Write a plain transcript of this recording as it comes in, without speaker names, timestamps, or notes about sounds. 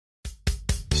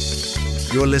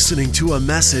You're listening to a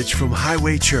message from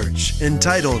Highway Church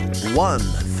entitled One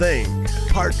Thing,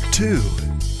 Part 2.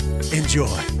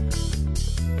 Enjoy.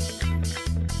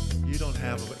 You don't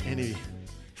have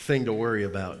anything to worry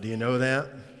about. Do you know that?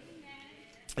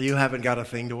 You haven't got a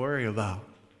thing to worry about.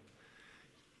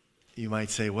 You might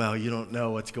say, well, you don't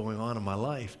know what's going on in my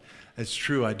life. It's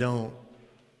true, I don't.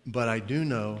 But I do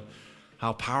know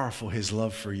how powerful His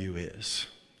love for you is.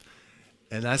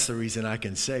 And that's the reason I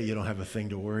can say you don't have a thing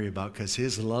to worry about, because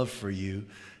His love for you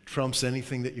trumps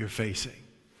anything that you're facing.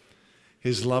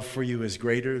 His love for you is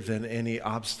greater than any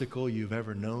obstacle you've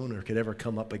ever known or could ever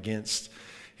come up against.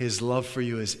 His love for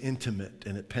you is intimate,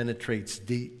 and it penetrates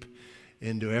deep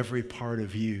into every part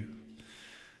of you.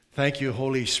 Thank you,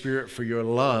 Holy Spirit, for your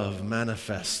love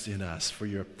manifest in us, for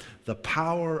the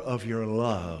power of your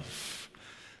love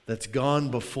that's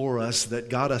gone before us, that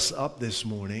got us up this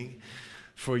morning,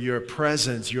 for your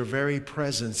presence, your very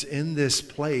presence in this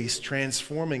place,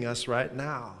 transforming us right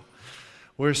now.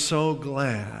 We're so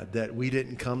glad that we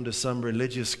didn't come to some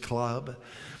religious club,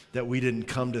 that we didn't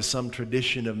come to some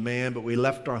tradition of man, but we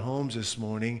left our homes this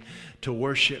morning to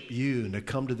worship you and to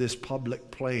come to this public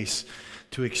place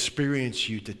to experience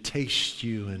you, to taste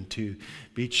you, and to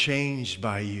be changed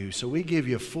by you. So we give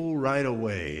you full right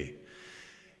away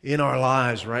in our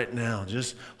lives right now.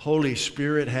 Just Holy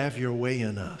Spirit, have your way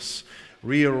in us.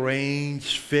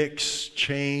 Rearrange, fix,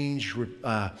 change,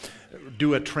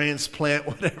 do a transplant,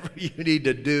 whatever you need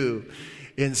to do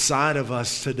inside of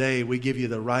us today. We give you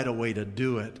the right of way to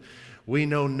do it. We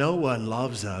know no one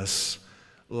loves us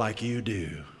like you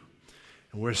do.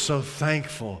 And we're so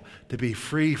thankful to be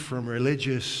free from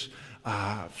religious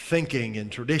thinking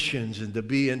and traditions and to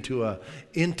be into an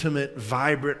intimate,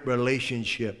 vibrant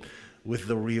relationship with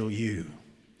the real you.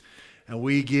 And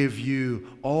we give you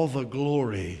all the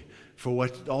glory for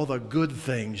all the good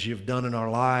things you've done in our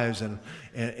lives,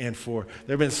 and for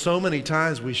there have been so many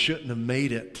times we shouldn't have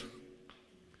made it.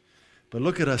 But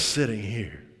look at us sitting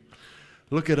here.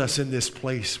 Look at us in this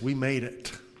place. We made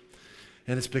it.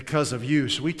 And it's because of you.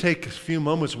 So we take a few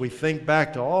moments, we think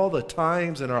back to all the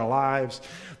times in our lives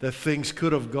that things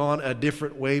could have gone a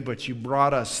different way, but you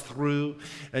brought us through,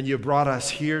 and you brought us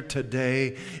here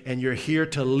today, and you're here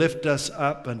to lift us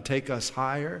up and take us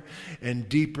higher and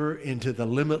deeper into the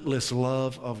limitless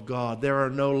love of God. There are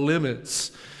no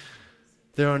limits.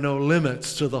 There are no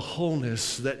limits to the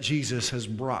wholeness that Jesus has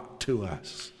brought to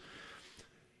us.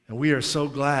 And we are so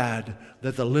glad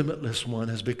that the limitless one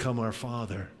has become our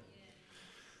Father.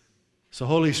 So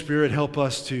Holy Spirit, help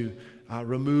us to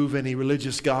remove any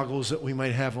religious goggles that we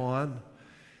might have on,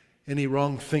 any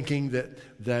wrong thinking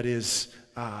that is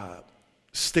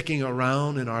sticking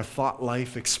around in our thought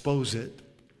life, expose it.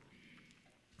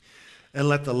 And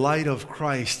let the light of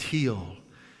Christ heal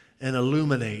and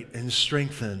illuminate and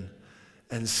strengthen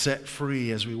and set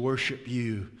free as we worship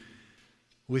you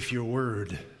with your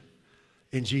word.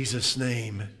 In Jesus'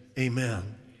 name,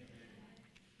 amen.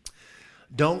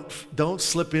 Don't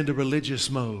slip into religious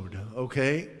mode,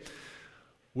 okay?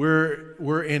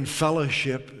 We're in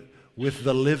fellowship with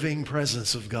the living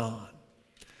presence of God.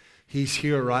 He's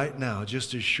here right now.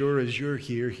 Just as sure as you're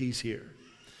here, He's here.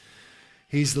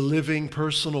 He's the living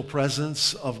personal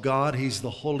presence of God. He's the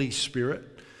Holy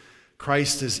Spirit.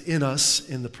 Christ is in us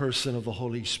in the person of the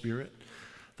Holy Spirit.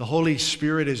 The Holy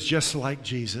Spirit is just like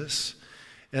Jesus.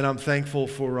 And I'm thankful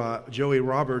for Joey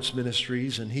Roberts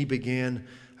Ministries, and he began,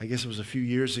 I guess it was a few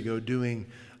years ago, doing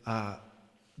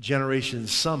Generation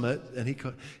Summit, and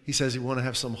he says he want to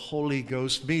have some Holy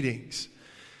Ghost meetings.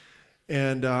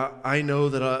 And I know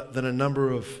that a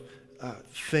number of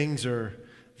things are,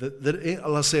 that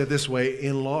let's say it this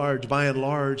way, by and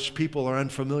large, people are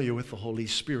unfamiliar with the Holy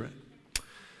Spirit.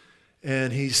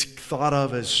 And He's thought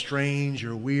of as strange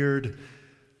or weird.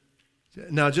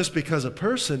 Now, just because a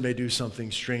person may do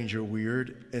something strange or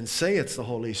weird and say it's the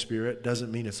Holy Spirit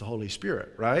doesn't mean it's the Holy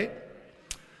Spirit, right?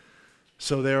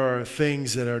 So there are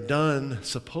things that are done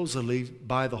supposedly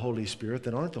by the Holy Spirit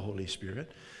that aren't the Holy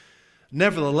Spirit.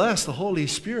 Nevertheless, the Holy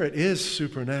Spirit is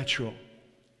supernatural.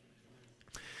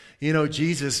 You know,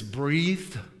 Jesus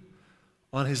breathed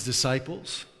on His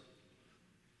disciples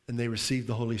and they received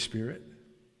the Holy Spirit.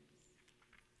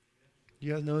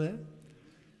 You guys know that?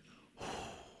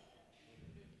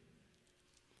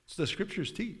 So the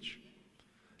Scriptures teach.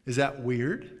 Is that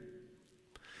weird?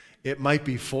 It might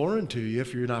be foreign to you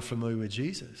if you're not familiar with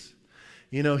Jesus.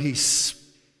 You know, He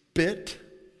spit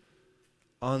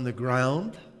on the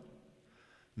ground,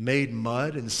 made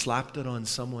mud, and slapped it on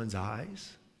someone's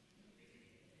eyes.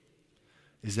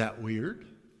 Is that weird?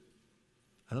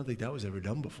 I don't think that was ever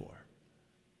done before.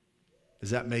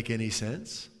 Does that make any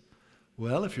sense?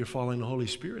 Well, if you're following the Holy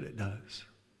Spirit, it does.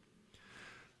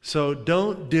 So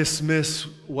don't dismiss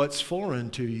what's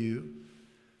foreign to you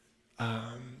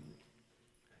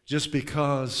just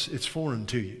because it's foreign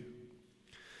to you.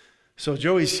 So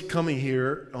Joey's coming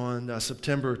here on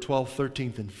September 12th,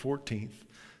 13th, and 14th.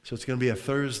 So it's going to be a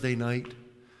Thursday night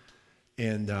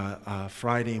and a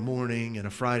Friday morning and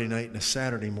a Friday night and a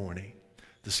Saturday morning.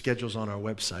 The schedule's on our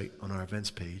website, on our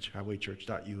events page,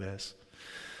 highwaychurch.us.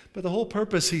 But the whole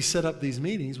purpose he set up these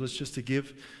meetings was just to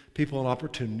give people an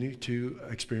opportunity to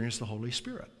experience the Holy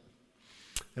Spirit.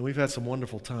 And we've had some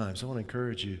wonderful times. I want to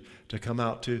encourage you to come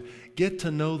out to get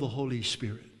to know the Holy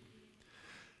Spirit.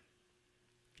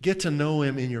 Get to know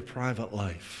him in your private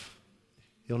life.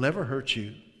 He'll never hurt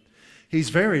you. He's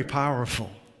very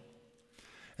powerful.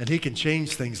 And he can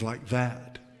change things like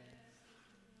that.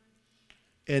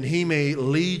 And he may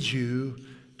lead you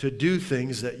to do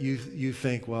things that you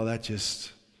think, well,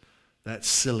 that's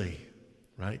silly,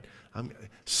 right?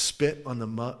 Spit on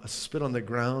the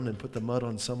ground and put the mud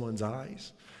on someone's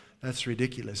eyes. That's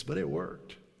ridiculous, but it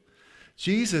worked.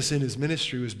 Jesus in his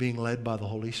ministry was being led by the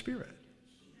Holy Spirit.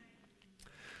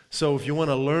 So if you want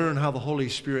to learn how the Holy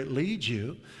Spirit leads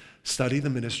you, study the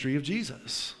ministry of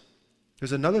Jesus.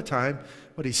 There's another time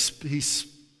when he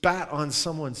spat on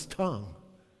someone's tongue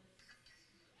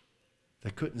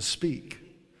that couldn't speak,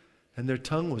 and their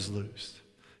tongue was loosed.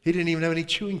 He didn't even have any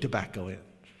chewing tobacco in.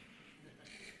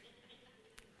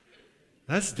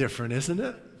 That's different, isn't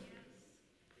it?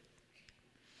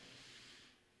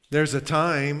 There's a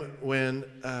time when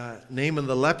Naaman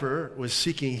the leper was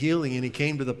seeking healing, and he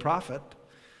came to the prophet,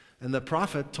 and the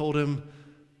prophet told him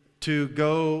to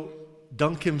go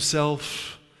dunk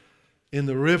himself in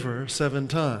the river 7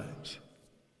 times.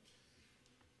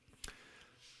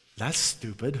 That's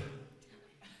stupid.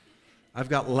 I've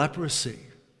got leprosy.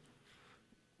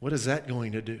 What is that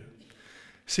going to do?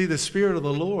 See, the Spirit of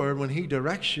the Lord, when he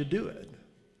directs you, do it.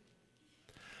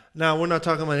 Now, we're not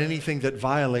talking about anything that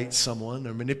violates someone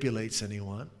or manipulates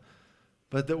anyone.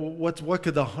 But what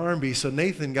could the harm be? So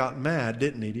Nathan got mad,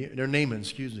 didn't he? Or Naaman,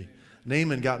 excuse me.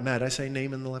 Naaman got mad. I say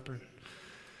Naaman the leper?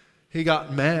 He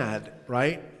got mad,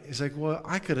 right? He's like, well,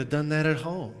 I could have done that at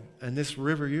home. And this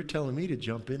river you're telling me to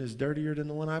jump in is dirtier than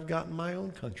the one I've got in my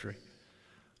own country.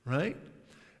 Right?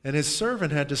 And his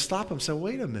servant had to stop him and say,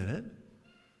 wait a minute.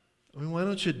 I mean, why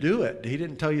don't you do it? He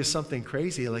didn't tell you something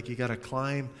crazy like you got to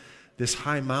climb this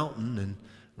high mountain and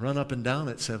run up and down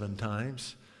it 7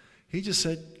 times. He just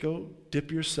said, go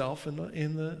dip yourself in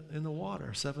the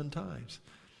water 7 times.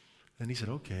 And he said,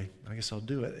 okay, I guess I'll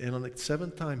do it. And on the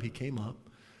 7th time he came up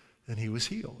and he was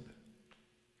healed.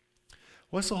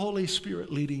 What's the Holy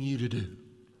Spirit leading you to do?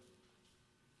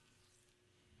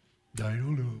 I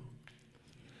don't know.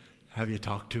 Have you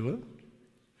talked to him?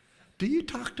 Do you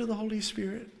talk to the Holy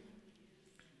Spirit?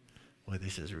 Well,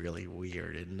 this is really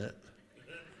weird, isn't it?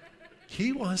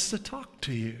 He wants to talk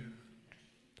to you.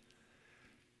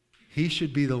 He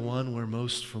should be the one we're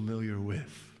most familiar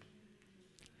with.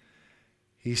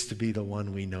 He's to be the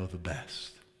one we know the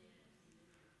best.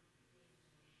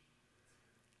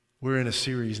 We're in a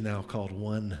series now called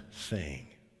One Thing.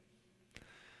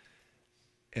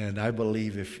 And I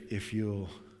believe if you'll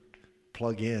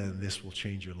plug in, this will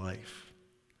change your life.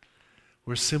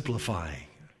 We're simplifying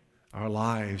our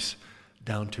lives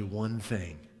down to one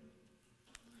thing.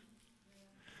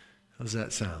 How's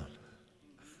that sound?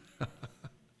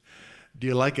 Do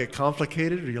you like it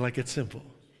complicated or do you like it simple?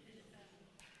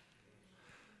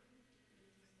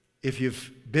 If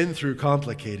you've been through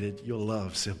complicated, you'll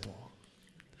love simple.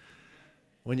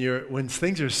 When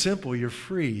things are simple, you're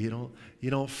free. You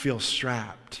don't feel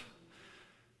strapped.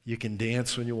 You can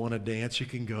dance when you want to dance. You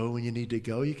can go when you need to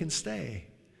go. You can stay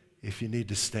if you need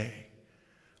to stay.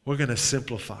 We're going to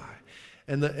simplify.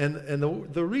 And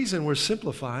the reason we're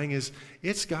simplifying is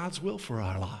it's God's will for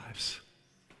our lives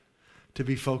to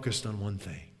be focused on one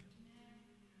thing.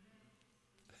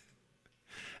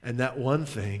 And that one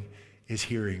thing is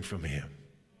hearing from him.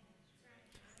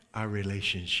 Our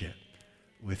relationship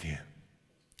with him.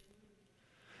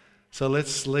 So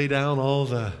let's lay down all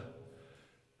the...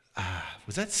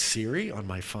 was that Siri on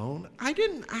my phone? I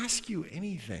didn't ask you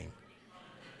anything.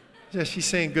 Yeah, she's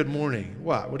saying good morning.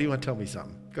 What do you want to tell me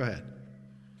something? Go ahead.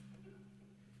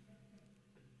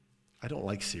 I don't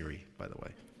like Siri, by the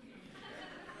way.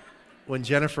 When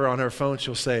Jennifer on her phone,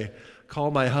 she'll say, call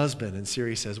my husband. And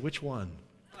Siri says, which one?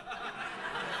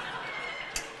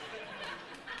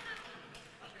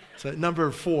 So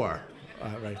number 4,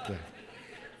 right there.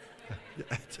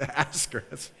 Ask her.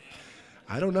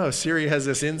 I don't know. Siri has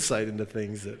this insight into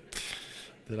things that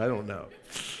I don't know.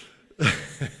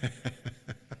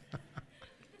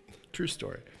 True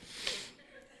story.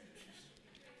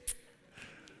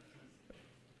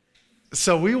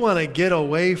 So we want to get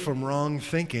away from wrong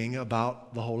thinking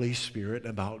about the Holy Spirit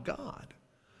and about God.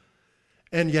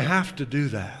 And you have to do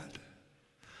that.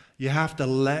 You have to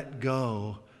let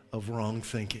go of wrong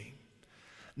thinking.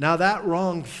 Now that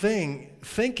wrong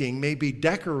thinking may be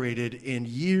decorated in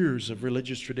years of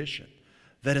religious tradition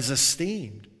that is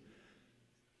esteemed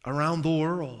around the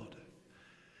world.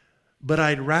 But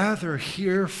I'd rather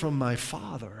hear from my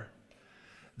Father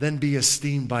than be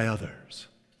esteemed by others.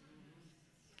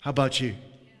 How about you?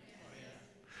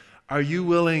 Are you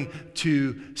willing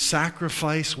to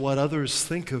sacrifice what others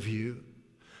think of you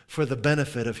for the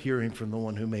benefit of hearing from the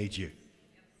one who made you?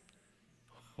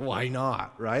 Why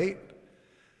not, right?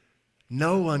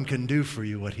 No one can do for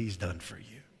you what he's done for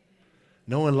you.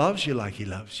 No one loves you like he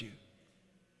loves you.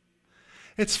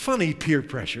 It's funny, peer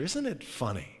pressure, isn't it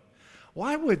funny?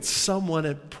 Why would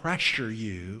someone pressure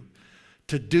you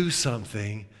to do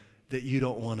something that you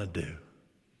don't want to do?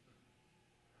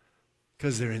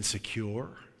 Because they're insecure.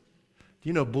 Do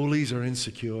you know bullies are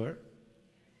insecure?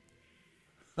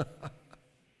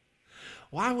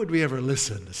 Why would we ever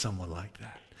listen to someone like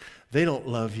that? They don't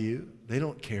love you. They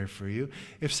don't care for you.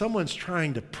 If someone's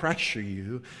trying to pressure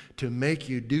you to make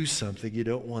you do something you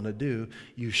don't want to do,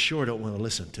 you sure don't want to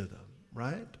listen to them,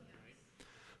 right?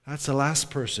 That's the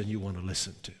last person you want to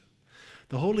listen to.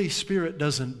 The Holy Spirit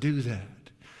doesn't do that.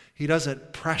 He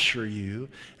doesn't pressure you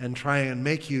and try and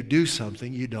make you do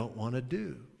something you don't want to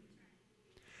do.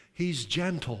 He's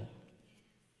gentle.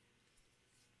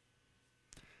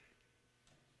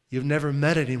 You've never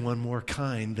met anyone more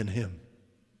kind than him.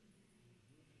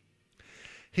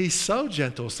 He's so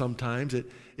gentle sometimes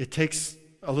it takes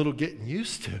a little getting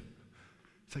used to.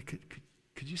 It's like,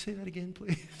 could you say that again,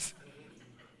 please?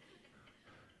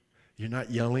 You're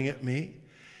not yelling at me.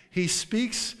 He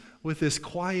speaks with this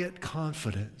quiet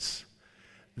confidence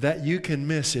that you can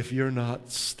miss if you're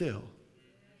not still.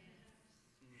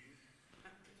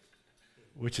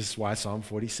 Which is why Psalm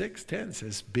 46:10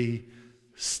 says, be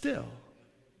still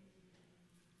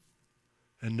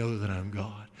and know that I'm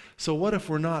God. So what if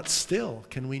we're not still?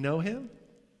 Can we know him?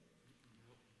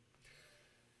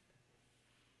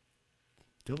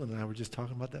 Dylan and I were just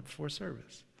talking about that before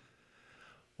service.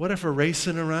 What if we're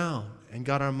racing around and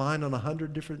got our mind on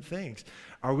 100 different things?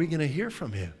 Are we going to hear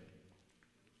from him?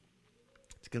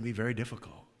 It's going to be very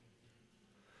difficult.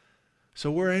 So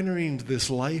we're entering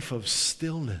this life of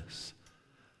stillness.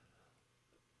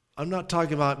 I'm not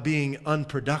talking about being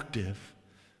unproductive,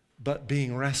 but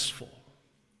being restful.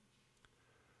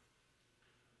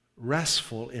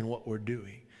 Restful in what we're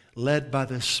doing, led by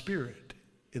the Spirit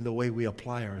in the way we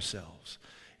apply ourselves,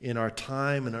 in our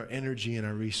time and our energy and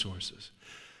our resources.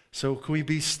 So can we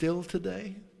be still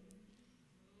today?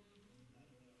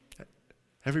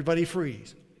 Everybody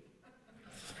freeze.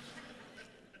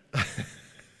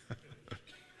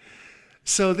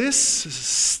 So this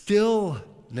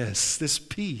stillness, this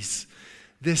peace,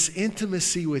 this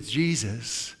intimacy with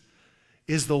Jesus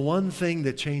is the one thing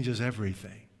that changes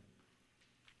everything.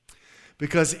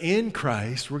 Because in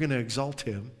Christ, we're going to exalt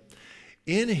him.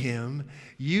 In him,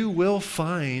 you will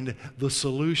find the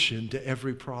solution to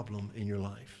every problem in your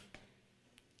life.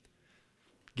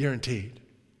 Guaranteed.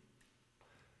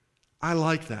 I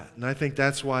like that. And I think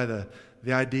that's why the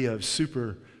idea of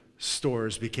super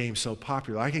stores became so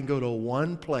popular. I can go to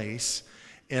one place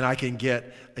and I can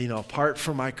get, a part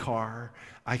for my car.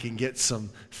 I can get some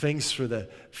things for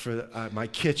my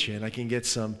kitchen. I can get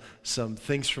some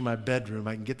things for my bedroom.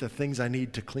 I can get the things I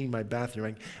need to clean my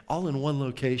bathroom, all in one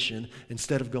location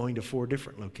instead of going to 4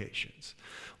 different locations.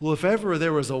 Well, if ever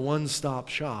there was a one-stop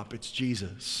shop, it's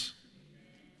Jesus.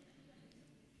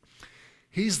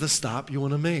 He's the stop you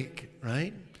want to make,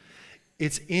 right?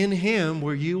 It's in him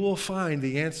where you will find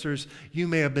the answers you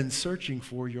may have been searching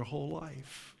for your whole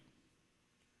life.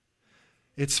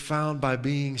 It's found by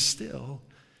being still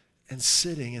and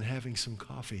sitting and having some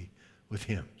coffee with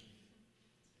him.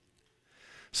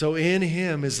 So in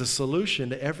him is the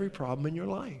solution to every problem in your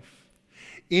life.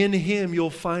 In him you'll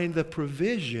find the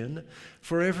provision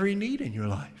for every need in your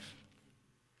life.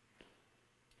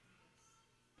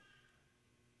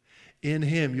 In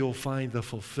him you'll find the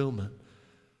fulfillment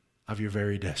of your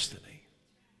very destiny.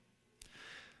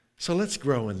 So let's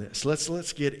grow in this. Let's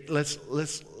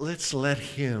let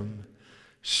him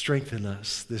strengthen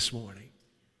us this morning.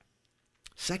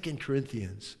 2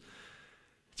 Corinthians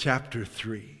chapter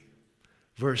 3,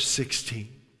 verse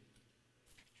 16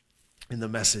 in the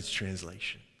Message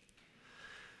translation.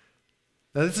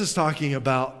 Now this is talking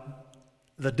about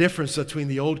the difference between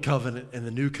the old covenant and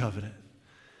the new covenant.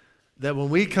 That when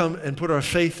we come and put our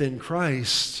faith in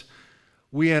Christ,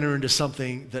 we enter into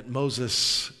something that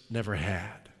Moses never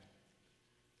had.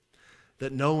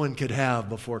 that no one could have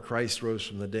before Christ rose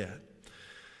from the dead.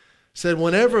 Said,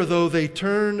 whenever, though, they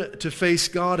turn to face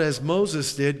God as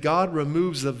Moses did, God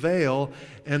removes the veil,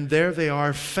 and there they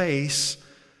are face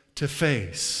to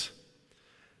face.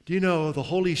 Do you know the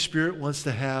Holy Spirit wants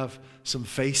to have some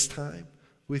FaceTime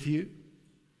with you?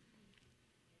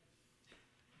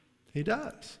 He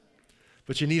does.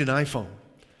 But you need an iPhone,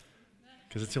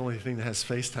 because it's the only thing that has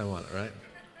FaceTime on it,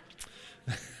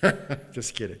 right?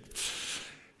 Just kidding.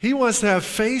 He wants to have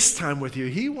FaceTime with you.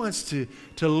 He wants to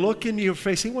look into your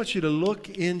face. He wants you to look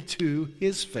into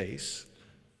his face.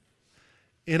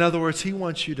 In other words, he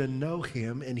wants you to know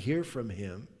him and hear from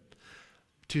him,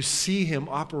 to see him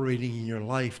operating in your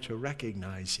life, to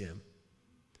recognize him.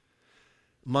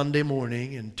 Monday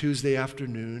morning and Tuesday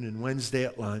afternoon and Wednesday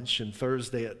at lunch and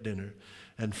Thursday at dinner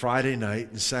and Friday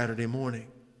night and Saturday morning.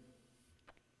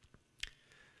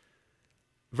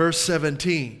 Verse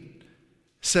 17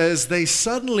 says, they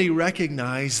suddenly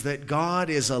recognize that God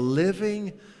is a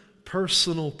living,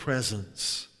 personal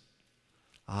presence.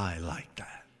 I like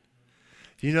that.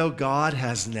 Do you know God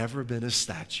has never been a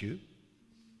statue,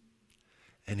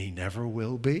 and he never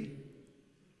will be?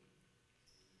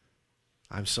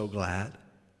 I'm so glad.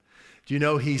 Do you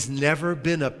know he's never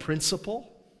been a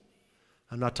principal?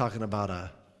 I'm not talking about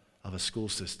a school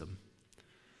system.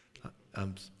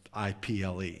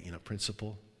 I-P-L-E,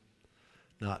 principal,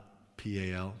 not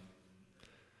P-A-L.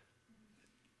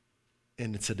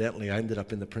 And incidentally, I ended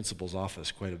up in the principal's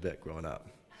office quite a bit growing up.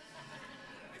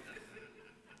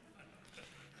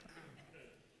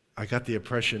 I got the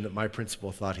impression that my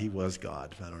principal thought he was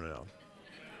God. I don't know.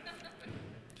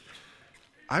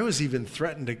 I was even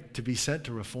threatened to be sent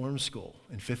to reform school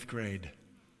in 5th grade.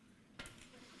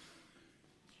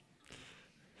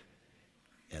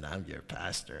 And I'm your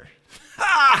pastor.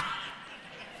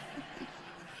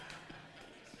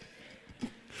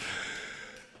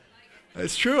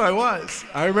 It's true, I was.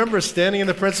 I remember standing in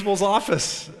the principal's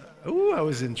office. Ooh, I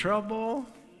was in trouble.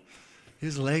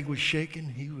 His leg was shaking.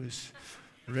 He was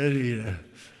ready to,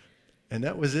 and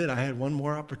that was it. I had one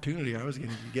more opportunity. I was going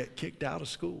to get kicked out of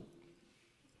school.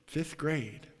 5th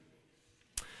grade.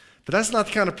 But that's not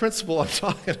the kind of principle I'm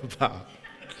talking about.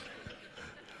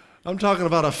 I'm talking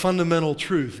about a fundamental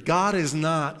truth. God is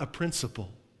not a principle.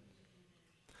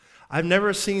 I've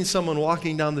never seen someone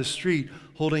walking down the street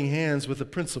holding hands with a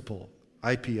principal,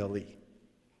 I-P-L-E.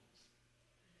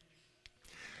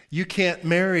 You can't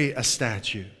marry a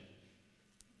statue.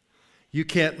 You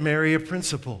can't marry a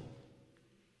principle.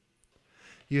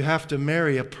 You have to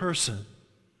marry a person.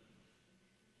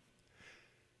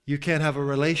 You can't have a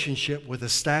relationship with a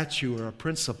statue or a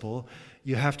principle.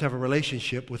 You have to have a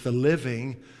relationship with the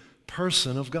living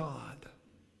person of God.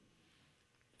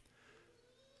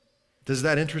 Does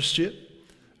that interest you?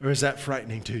 Or is that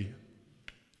frightening to you?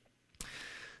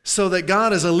 So that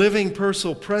God is a living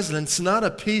personal presence, not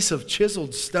a piece of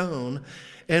chiseled stone.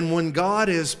 And when God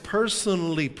is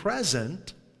personally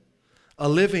present, a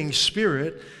living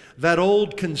spirit, that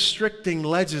old constricting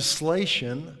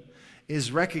legislation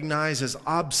is recognized as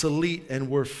obsolete and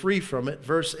we're free from it.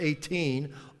 Verse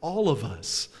 18, all of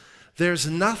us. There's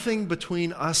nothing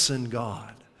between us and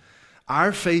God.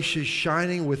 Our face is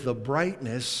shining with the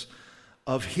brightness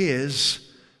of his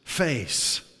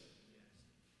face.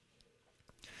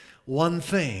 One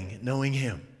thing, knowing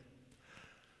him.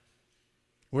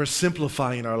 We're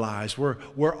simplifying our lives.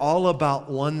 We're all about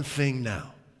one thing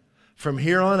now. From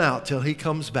here on out till he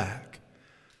comes back.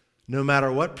 No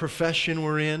matter what profession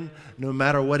we're in, no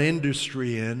matter what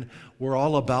industry in, we're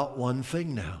all about one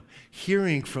thing now.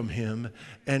 Hearing from him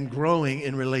and growing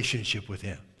in relationship with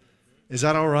him. Is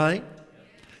that all right?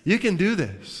 You can do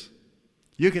this.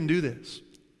 You can do this.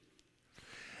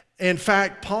 In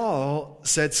fact, Paul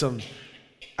said some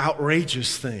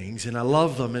outrageous things, and I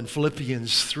love them in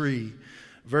Philippians 3,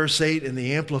 verse 8 in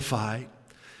the Amplified.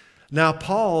 Now,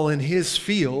 Paul, in his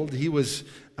field, he was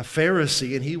a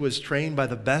Pharisee, and he was trained by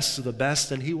the best of the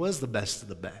best, and he was the best of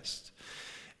the best.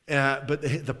 But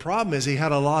the problem is he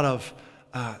had a lot of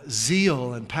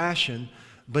zeal and passion,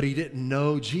 but he didn't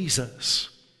know Jesus.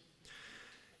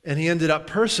 And he ended up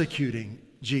persecuting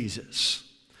Jesus.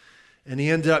 And he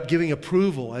ended up giving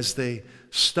approval as they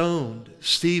stoned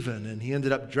Stephen, and he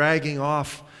ended up dragging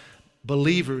off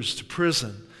believers to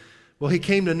prison. Well, he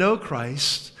came to know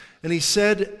Christ, and he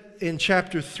said in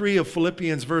chapter 3 of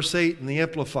Philippians, verse 8 in the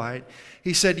Amplified,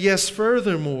 he said, yes,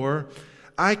 furthermore,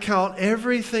 I count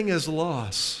everything as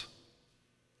loss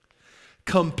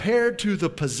compared to the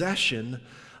possession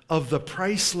of the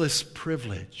priceless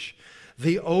privilege,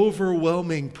 the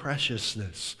overwhelming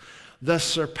preciousness, the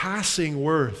surpassing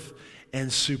worth,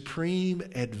 and supreme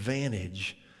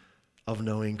advantage of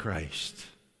knowing Christ.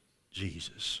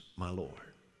 Jesus, my Lord.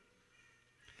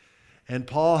 And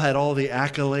Paul had all the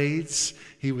accolades.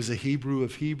 He was a Hebrew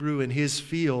of Hebrew. In his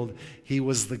field, he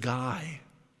was the guy.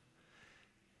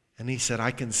 And he said,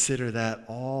 I consider that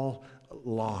all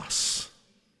loss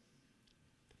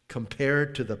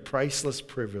compared to the priceless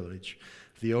privilege,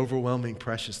 the overwhelming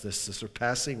preciousness, the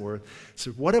surpassing worth.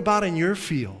 So what about in your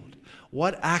field?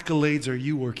 What accolades are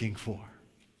you working for?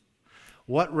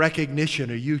 What recognition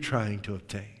are you trying to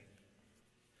obtain?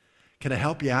 Can I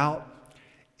help you out?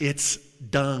 It's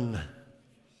dung.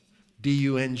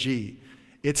 D-U-N-G.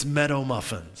 It's meadow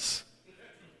muffins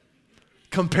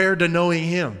compared to knowing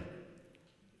Him.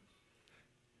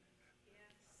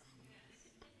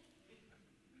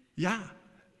 Yeah.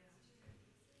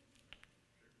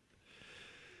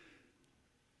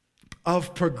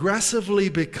 Of progressively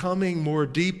becoming more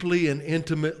deeply and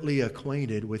intimately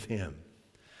acquainted with Him.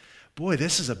 Boy,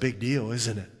 this is a big deal,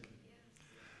 isn't it?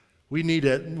 We need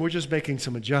it. We're just making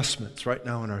some adjustments right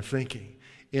now in our thinking,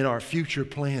 in our future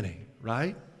planning,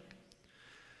 right?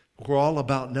 We're all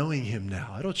about knowing Him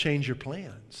now. It'll change your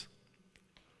plans.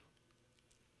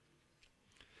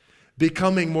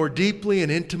 Becoming more deeply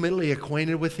and intimately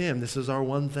acquainted with Him. This is our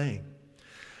one thing.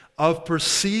 Of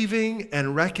perceiving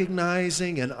and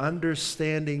recognizing and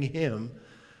understanding Him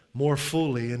more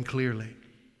fully and clearly.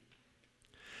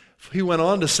 He went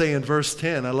on to say in verse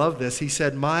 10, I love this, he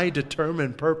said, my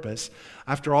determined purpose,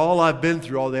 after all I've been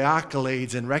through, all the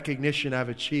accolades and recognition I've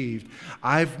achieved,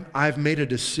 I've made a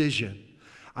decision.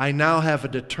 I now have a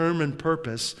determined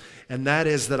purpose, and that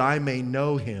is that I may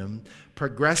know Him,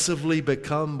 progressively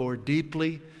become more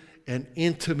deeply and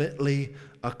intimately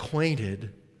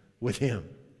acquainted with Him.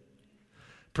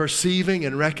 Perceiving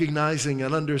and recognizing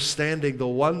and understanding the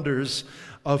wonders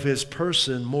of His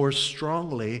person more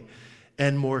strongly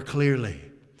and more clearly.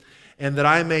 And that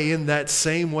I may in that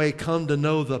same way come to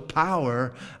know the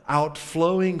power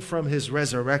outflowing from His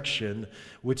resurrection,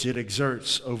 which it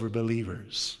exerts over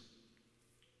believers.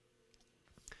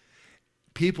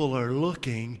 People are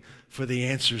looking for the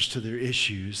answers to their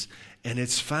issues, and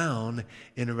it's found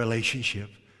in a relationship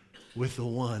with the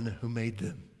one who made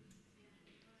them.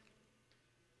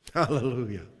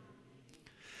 Hallelujah.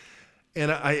 And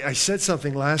I said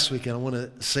something last week, and I want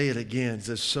to say it again.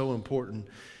 It's so important.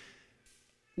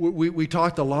 We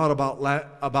talked a lot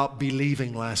about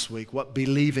believing last week, what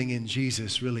believing in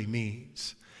Jesus really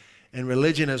means. And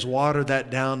religion has watered that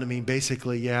down to mean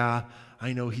basically, yeah,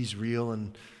 I know He's real,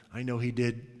 and I know He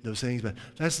did those things, but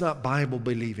that's not Bible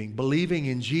believing. Believing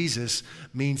in Jesus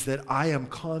means that I am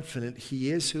confident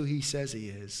He is who He says He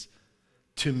is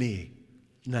to me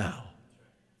now.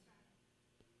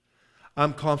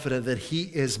 I'm confident that He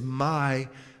is my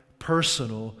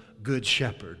personal good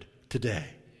shepherd today.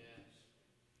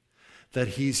 That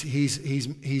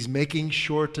He's making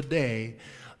sure today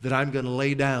that I'm going to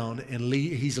lay down and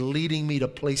He's leading me to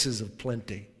places of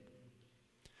plenty.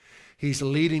 He's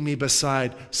leading me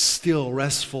beside still,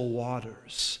 restful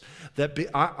waters.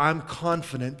 I'm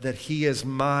confident that He is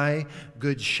my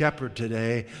good shepherd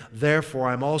today. Therefore,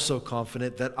 I'm also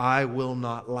confident that I will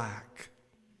not lack.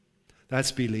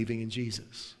 That's believing in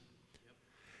Jesus.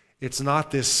 It's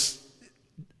not this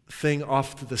thing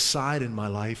off to the side in my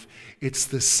life. It's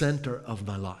the center of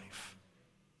my life.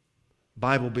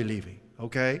 Bible believing,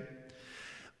 okay?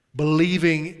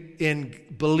 Believing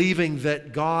that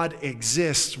God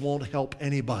exists won't help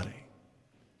anybody.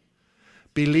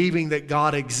 Believing that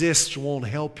God exists won't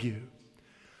help you.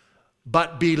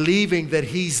 But believing that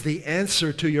He's the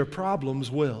answer to your problems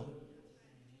will.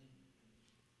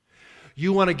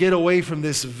 You want to get away from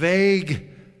this vague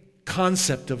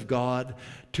concept of God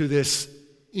to this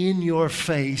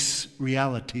in-your-face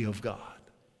reality of God.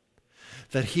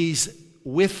 That He's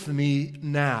with me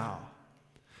now.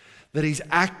 That He's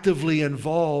actively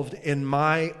involved in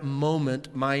my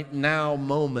moment, my now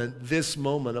moment, this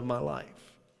moment of my life.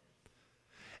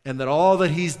 And that all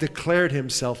that He's declared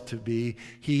Himself to be,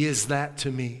 He is that to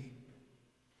me.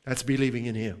 That's believing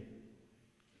in Him.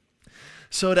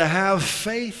 So to have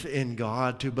faith in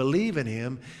God, to believe in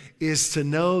Him, is to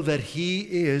know that He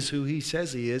is who He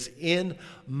says He is in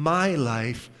my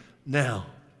life now.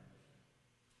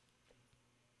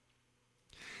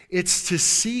 It's to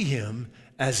see Him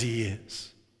as He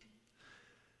is.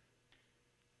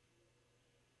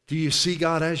 Do you see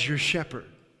God as your shepherd?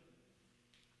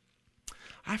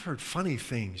 I've heard funny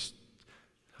things.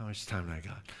 How much time have I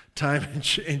got? Time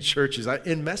in churches,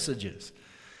 in messages.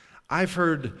 I've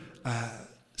heard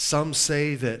some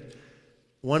say that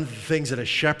one of the things that a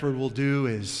shepherd will do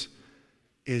is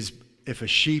if a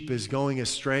sheep is going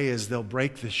astray, is they'll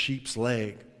break the sheep's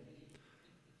leg.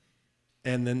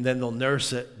 And then they'll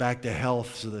nurse it back to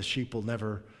health so the sheep will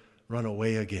never run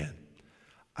away again.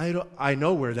 I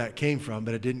know where that came from,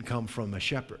 but it didn't come from a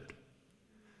shepherd.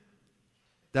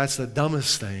 That's the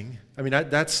dumbest thing. I mean,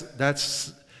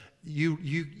 that's you.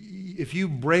 If you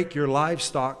break your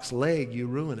livestock's leg, you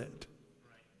ruin it.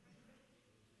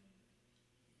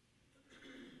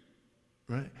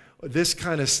 Right? This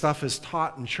kind of stuff is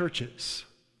taught in churches,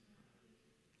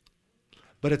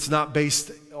 but it's not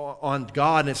based on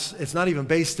God. It's not even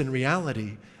based in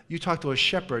reality. You talk to a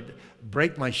shepherd,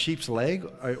 break my sheep's leg?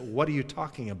 What are you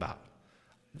talking about?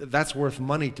 That's worth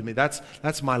money to me.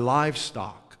 That's my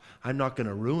livestock. I'm not going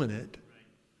to ruin it.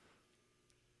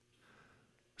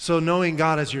 So knowing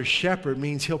God as your shepherd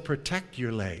means He'll protect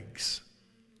your legs.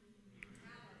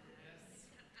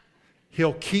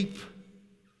 He'll keep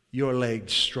your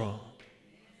legs strong.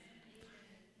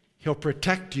 He'll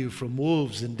protect you from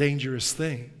wolves and dangerous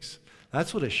things.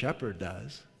 That's what a shepherd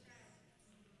does.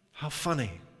 How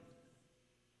funny.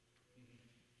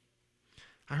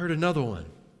 I heard another one.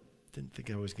 Didn't think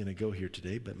I was going to go here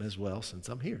today, but as well since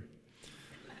I'm here.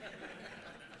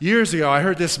 Years ago, I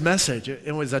heard this message.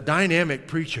 It was a dynamic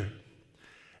preacher.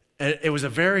 And it was a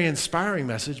very inspiring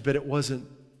message, but it wasn't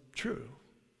true.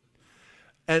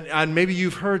 And maybe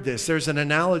you've heard this. There's an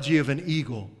analogy of an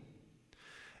eagle.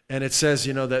 And it says,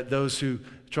 that those who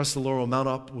trust the Lord will mount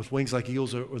up with wings like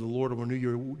eagles, or the Lord will renew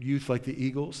your youth like the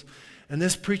eagles. And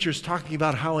this preacher's talking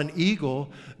about how an eagle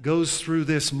goes through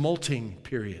this molting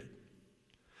period.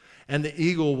 And the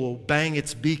eagle will bang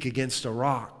its beak against a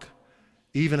rock,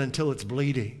 even until it's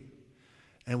bleeding.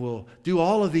 And will do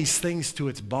all of these things to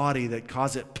its body that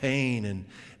cause it pain.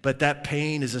 But that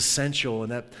pain is essential,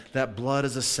 and that blood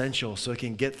is essential so it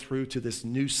can get through to this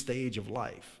new stage of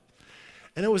life.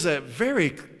 And it was a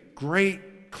very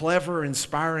great, clever,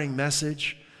 inspiring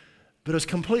message, but it was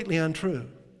completely untrue.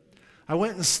 I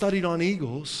went and studied on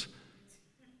eagles.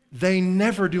 They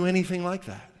never do anything like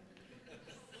that.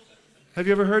 Have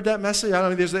you ever heard that message? I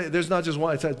mean, there's not just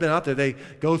one. It's been out there. They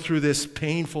go through this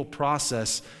painful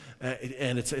process,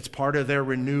 and it's part of their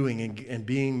renewing and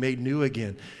being made new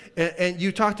again. And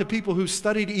you talk to people who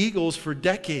studied eagles for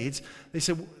decades. They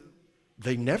said,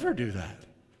 they never do that.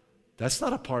 That's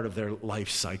not a part of their life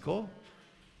cycle.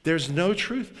 There's no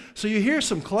truth. So you hear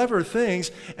some clever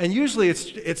things, and usually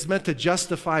it's meant to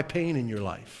justify pain in your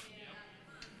life.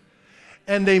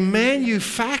 And they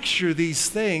manufacture these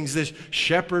things. This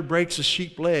shepherd breaks a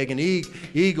sheep leg, an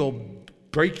eagle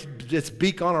breaks its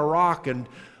beak on a rock. And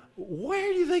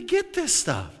where do they get this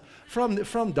stuff?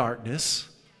 From darkness.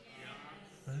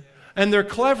 And they're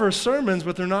clever sermons,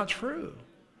 but they're not true.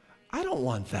 I don't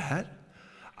want that.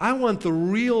 I want the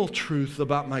real truth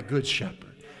about my good shepherd.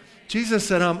 Jesus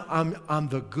said, I'm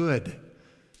the good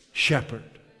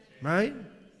shepherd, right?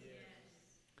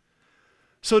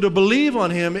 So to believe on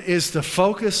Him is to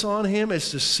focus on Him, is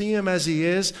to see Him as He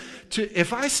is.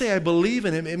 If I say I believe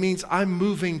in Him, it means I'm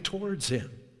moving towards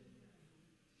Him.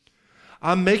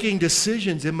 I'm making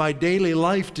decisions in my daily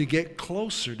life to get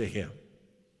closer to Him,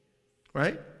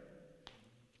 right?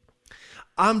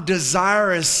 I'm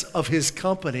desirous of His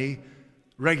company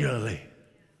regularly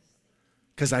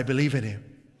because I believe in Him.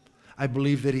 I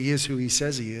believe that He is who He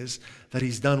says He is, that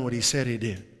He's done what He said He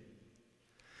did.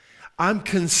 I'm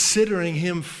considering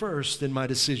Him first in my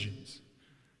decisions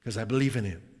because I believe in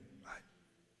Him. Right?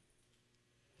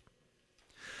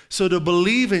 So to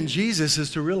believe in Jesus is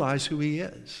to realize who He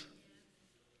is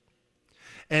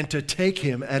and to take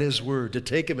Him at His word, to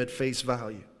take Him at face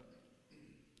value.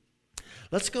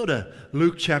 Let's go to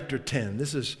Luke chapter 10.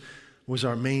 This was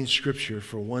our main scripture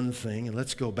for one thing, and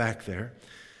let's go back there.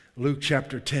 Luke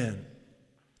chapter 10.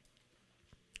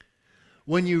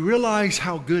 When you realize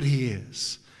how good He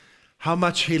is, how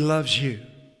much He loves you,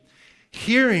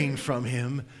 hearing from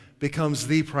Him becomes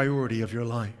the priority of your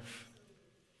life.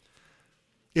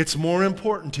 It's more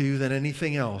important to you than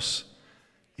anything else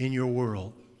in your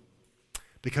world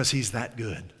because He's that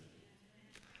good.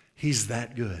 He's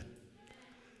that good.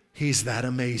 He's that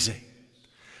amazing.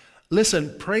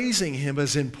 Listen, praising Him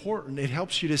is important. It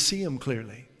helps you to see Him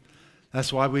clearly.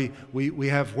 That's why we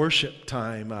have worship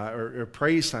time or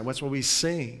praise time. That's why we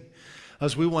sing.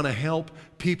 As we want to help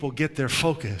people get their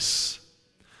focus.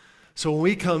 So when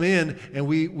we come in and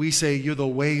we say, you're the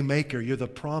way maker, you're the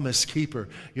promise keeper,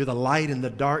 you're the light in the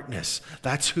darkness,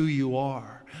 that's who you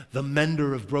are. The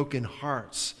mender of broken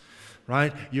hearts,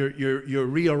 right? You're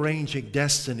rearranging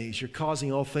destinies, you're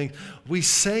causing all things. We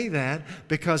say that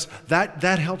because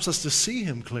that helps us to see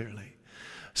Him clearly.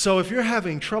 So if you're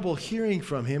having trouble hearing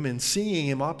from Him and seeing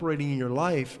Him operating in your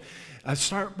life,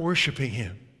 start worshiping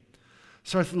Him.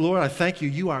 So, Lord, I thank you.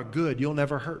 You are good. You'll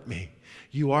never hurt me.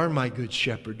 You are my good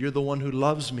shepherd. You're the one who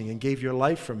loves me and gave your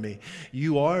life for me.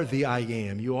 You are the I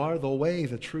am. You are the way,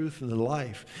 the truth, and the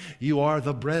life. You are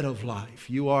the bread of life.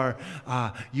 You are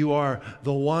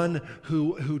the one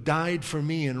who died for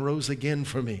me and rose again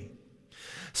for me.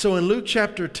 So in Luke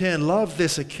chapter 10, love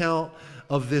this account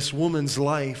of this woman's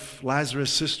life,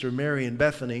 Lazarus' sister Mary in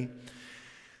Bethany.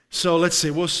 So let's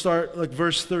see, we'll start like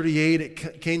verse 38.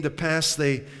 It came to pass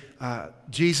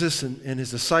Jesus and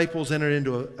his disciples entered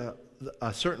into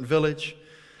a certain village,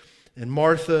 and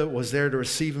Martha was there to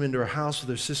receive him into her house with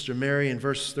her sister Mary in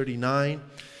verse 39.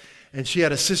 And she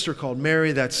had a sister called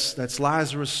Mary, that's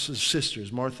Lazarus'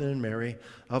 sisters, Martha and Mary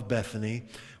of Bethany,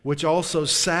 which also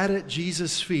sat at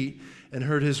Jesus' feet and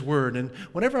heard his word. And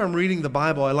whenever I'm reading the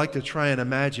Bible, I like to try and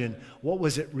imagine what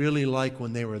was it really like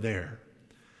when they were there.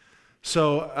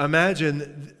 So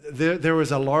imagine there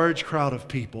was a large crowd of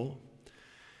people,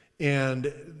 and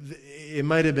it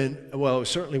might have been, well, it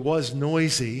certainly was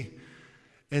noisy,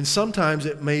 and sometimes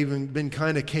it may even been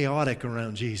kind of chaotic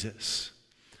around Jesus,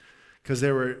 because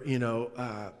there were,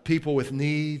 people with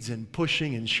needs and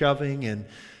pushing and shoving, and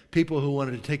people who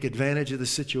wanted to take advantage of the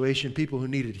situation, people who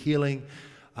needed healing,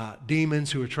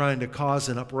 demons who were trying to cause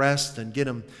an unrest and get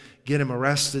him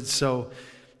arrested. So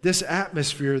this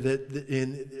atmosphere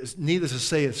needless to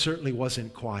say, it certainly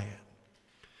wasn't quiet.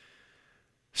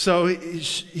 So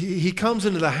he comes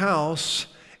into the house,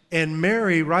 and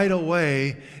Mary right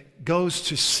away goes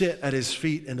to sit at his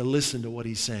feet and to listen to what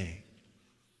he's saying.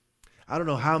 I don't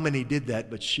know how many did that,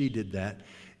 but she did that,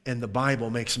 and the Bible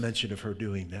makes mention of her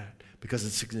doing that because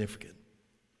it's significant.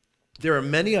 There are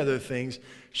many other things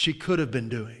she could have been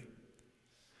doing.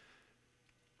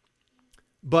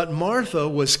 But Martha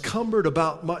was cumbered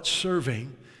about much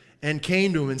serving and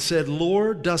came to him and said,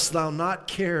 Lord, dost thou not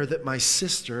care that my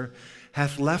sister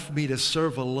hath left me to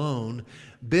serve alone?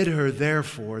 Bid her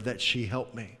therefore that she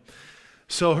help me.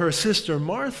 So her sister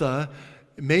Martha,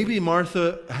 maybe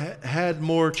Martha had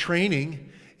more training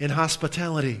in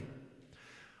hospitality.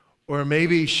 Or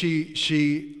maybe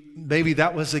maybe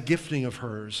that was a gifting of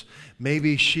hers.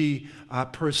 Maybe she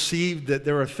perceived that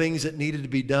there are things that needed to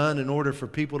be done in order for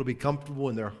people to be comfortable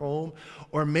in their home.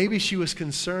 Or maybe she was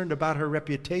concerned about her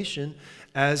reputation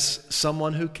as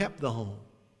someone who kept the home.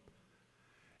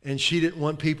 And she didn't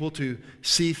want people to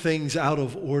see things out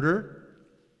of order.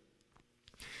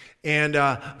 And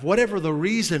whatever the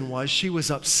reason was, she was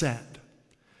upset.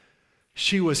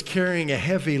 She was carrying a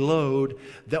heavy load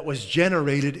that was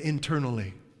generated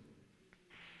internally.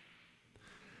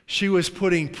 She was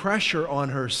putting pressure on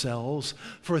herself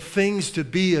for things to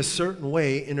be a certain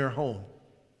way in her home.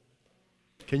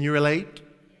 Can you relate?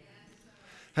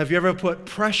 Have you ever put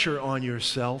pressure on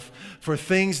yourself for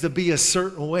things to be a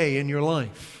certain way in your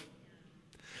life?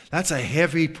 That's a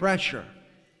heavy pressure,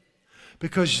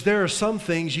 because there are some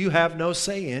things you have no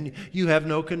say in, you have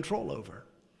no control over.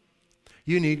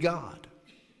 You need God.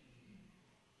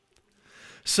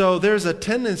 So there's a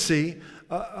tendency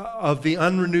of the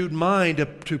unrenewed mind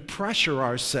to pressure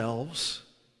ourselves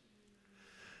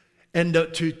and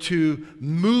to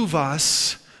move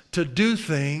us to do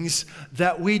things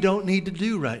that we don't need to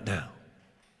do right now.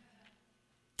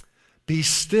 Be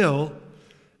still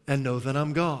and know that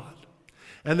I'm God.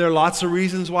 And there are lots of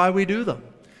reasons why we do them.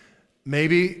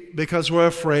 Maybe because we're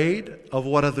afraid of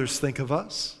what others think of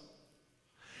us.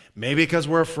 Maybe because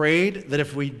we're afraid that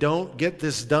if we don't get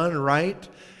this done right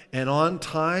and on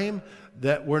time,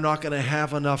 that we're not going to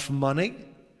have enough money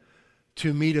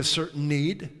to meet a certain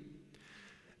need.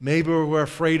 Maybe we're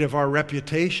afraid of our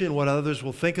reputation, what others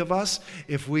will think of us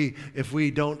if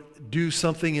we don't do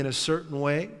something in a certain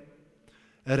way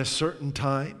at a certain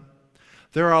time.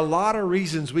 There are a lot of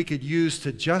reasons we could use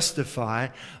to justify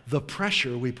the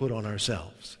pressure we put on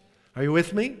ourselves. Are you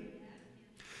with me?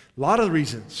 A lot of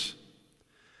reasons.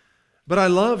 But I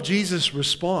love Jesus'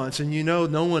 response, and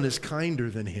no one is kinder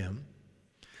than him.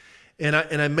 And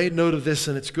I made note of this,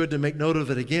 and it's good to make note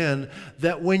of it again,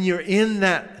 that when you're in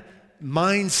that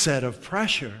mindset of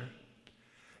pressure,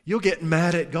 you'll get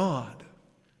mad at God.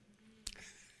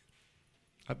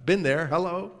 I've been there,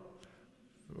 hello,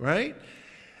 right?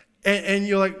 And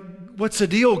you're like, what's the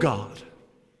deal, God?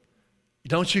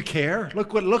 Don't you care?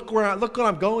 Look what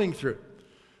I'm going through.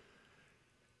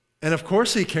 And of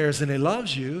course he cares and he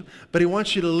loves you, but he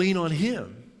wants you to lean on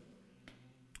him,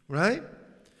 right?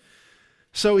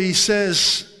 So he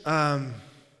says in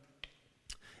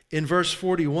verse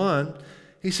 41,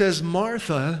 he says,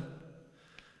 Martha,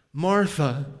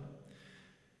 Martha,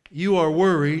 you are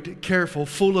worried, careful,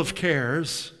 full of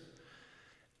cares,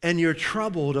 and you're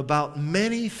troubled about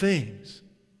many things.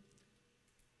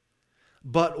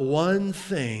 But one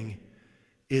thing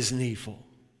is needful.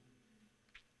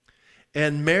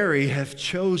 And Mary hath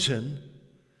chosen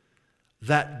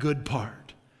that good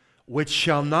part, which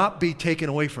shall not be taken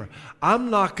away from her. I'm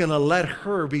not going to let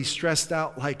her be stressed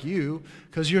out like you,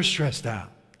 because you're stressed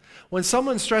out. When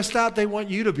someone's stressed out, they want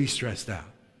you to be stressed out.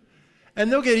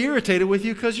 And they'll get irritated with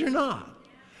you because you're not.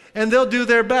 And they'll do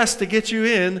their best to get you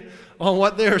in on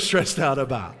what they're stressed out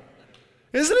about.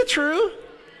 Isn't it true?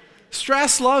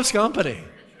 Stress loves company.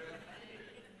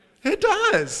 It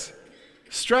does.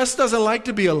 Stress doesn't like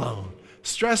to be alone.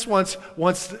 Stress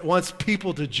wants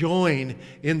people to join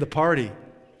in the party.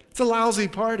 It's a lousy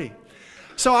party.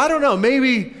 So I don't know,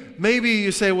 maybe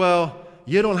you say, well,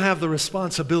 you don't have the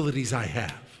responsibilities I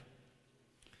have.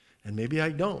 And maybe I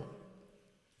don't.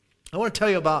 I want to tell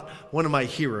you about one of my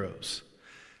heroes.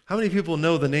 How many people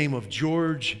know the name of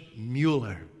George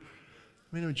Mueller?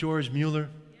 You know George Mueller?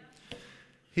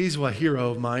 He's a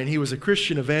hero of mine. He was a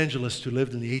Christian evangelist who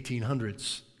lived in the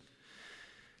 1800s.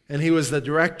 And he was the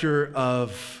director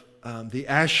of the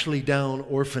Ashley Down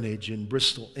Orphanage in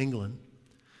Bristol, England.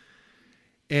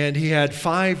 And he had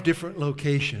 5 different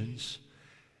locations,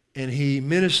 and he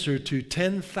ministered to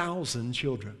 10,000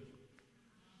 children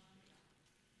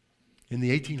in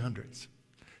the 1800s.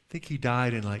 I think he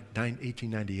died in like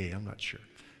 1898, I'm not sure,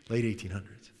 late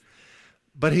 1800s.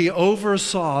 But he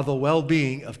oversaw the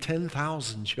well-being of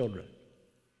 10,000 children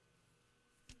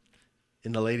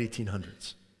in the late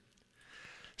 1800s.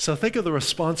 So think of the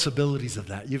responsibilities of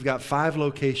that. You've got 5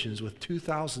 locations with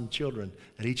 2,000 children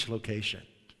at each location.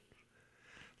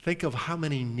 Think of how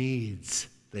many needs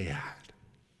they had.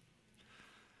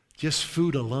 Just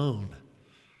food alone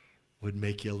would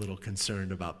make you a little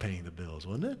concerned about paying the bills,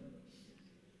 wouldn't it?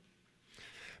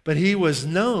 But he was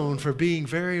known for being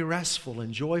very restful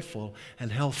and joyful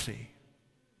and healthy.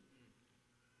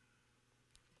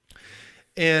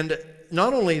 And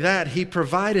not only that, he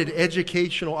provided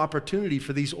educational opportunity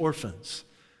for these orphans,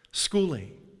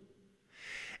 schooling.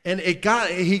 And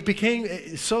he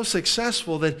became so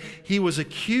successful that he was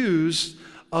accused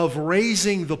of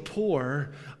raising the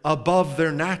poor above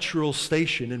their natural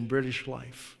station in British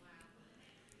life.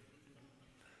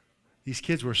 These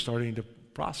kids were starting to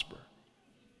prosper.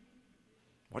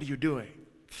 What are you doing?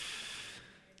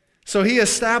 So he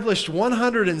established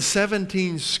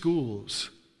 117 schools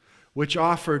which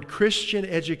offered Christian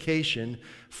education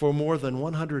for more than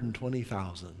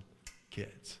 120,000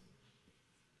 kids.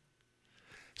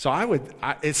 So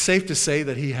it's safe to say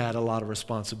that he had a lot of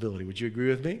responsibility. Would you agree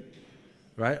with me?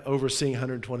 Right? Overseeing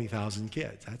 120,000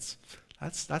 kids.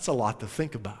 That's a lot to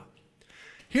think about.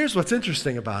 Here's what's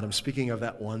interesting about him, speaking of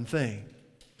that one thing.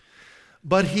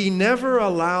 But he never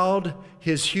allowed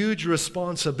his huge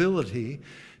responsibility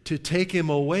to take him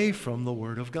away from the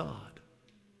Word of God.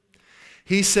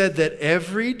 He said that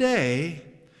every day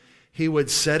he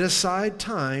would set aside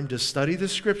time to study the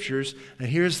Scriptures, and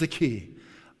here's the key,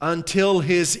 until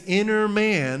his inner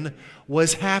man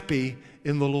was happy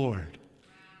in the Lord.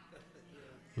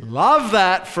 Love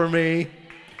that for me.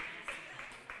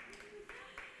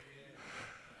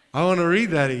 I want to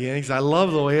read that again because I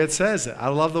love the way it says it. I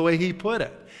love the way he put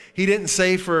it. He didn't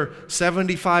say for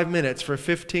 75 minutes, for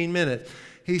 15 minutes.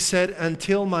 He said,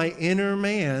 until my inner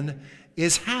man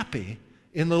is happy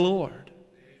in the Lord.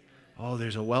 Oh,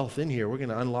 there's a wealth in here. We're going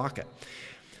to unlock it.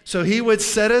 So he would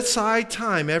set aside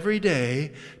time every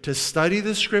day to study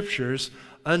the Scriptures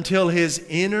until his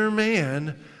inner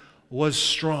man was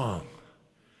strong,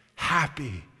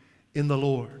 happy in the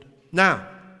Lord. Now,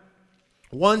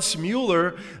 once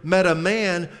Mueller met a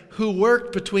man who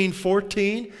worked between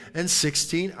 14 and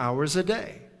 16 hours a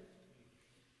day.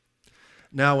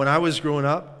 Now, when I was growing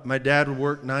up, my dad would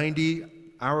work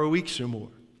 90-hour weeks or more.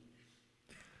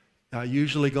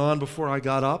 Usually gone before I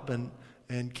got up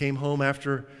and came home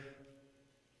after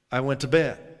I went to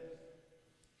bed.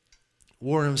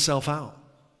 Wore himself out.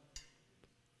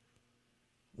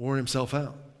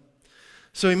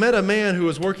 So he met a man who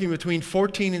was working between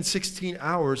 14 and 16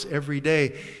 hours every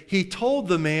day. He told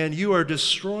the man, you are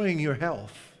destroying your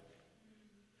health.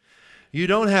 You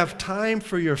don't have time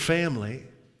for your family.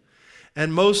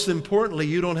 And most importantly,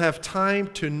 you don't have time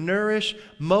to nourish.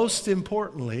 Most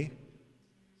importantly,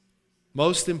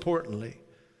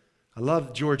 I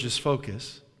love George's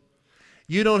focus.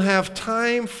 You don't have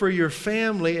time for your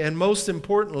family, and most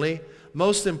importantly,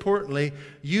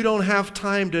 you don't have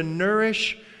time to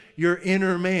nourish your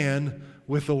inner man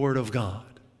with the Word of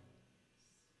God.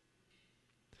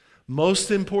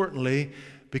 Most importantly,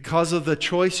 because of the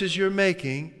choices you're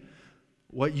making,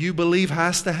 what you believe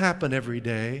has to happen every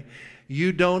day,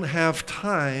 you don't have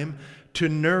time to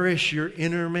nourish your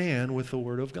inner man with the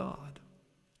Word of God.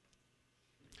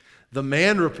 The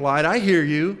man replied, I hear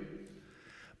you,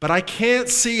 But I can't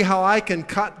see how I can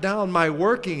cut down my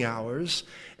working hours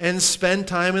and spend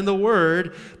time in the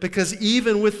Word, because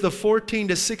even with the 14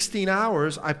 to 16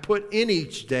 hours I put in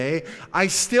each day, I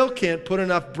still can't put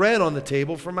enough bread on the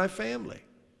table for my family.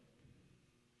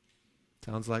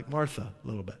 Sounds like Martha a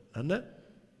little bit, doesn't it?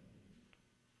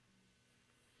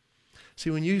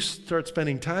 See, when you start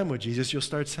spending time with Jesus, you'll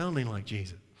start sounding like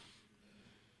Jesus.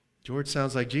 George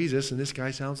sounds like Jesus, and this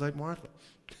guy sounds like Martha.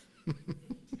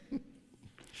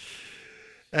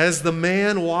 As the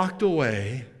man walked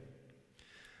away,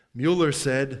 Mueller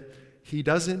said he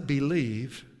doesn't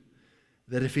believe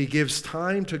that if he gives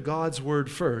time to God's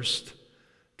Word first,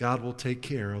 God will take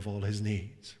care of all his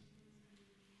needs.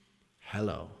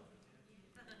 Hello.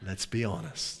 Let's be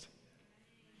honest.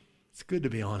 It's good to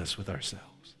be honest with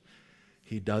ourselves.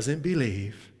 He doesn't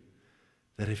believe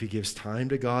that if he gives time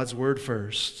to God's Word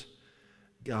first,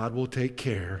 God will take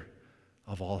care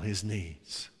of all his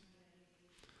needs.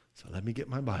 So let me get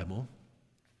my Bible.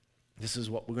 This is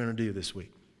what we're going to do this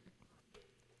week.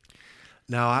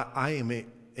 Now, I am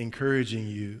encouraging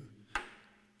you,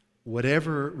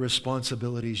 whatever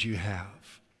responsibilities you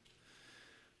have,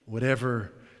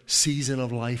 whatever season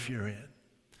of life you're in,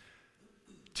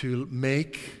 to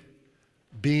make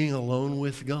being alone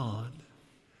with God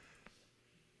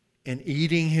and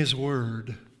eating His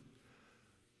Word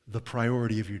the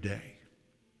priority of your day.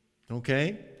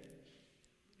 Okay?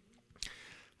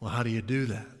 Well, how do you do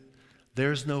that?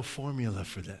 There's no formula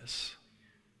for this.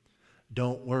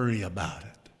 Don't worry about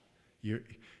it.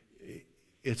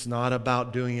 It's not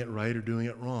about doing it right or doing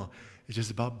it wrong. It's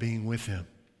just about being with Him.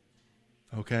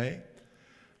 Okay?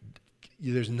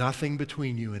 There's nothing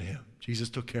between you and Him. Jesus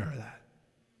took care of that.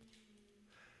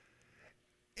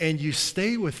 And you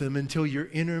stay with Him until your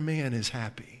inner man is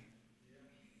happy.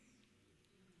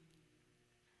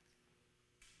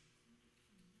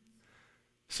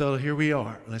 So here we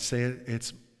are. Let's say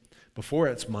before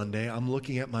it's Monday. I'm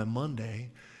looking at my Monday.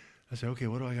 I say, okay,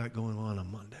 what do I got going on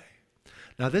Monday?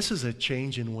 Now, this is a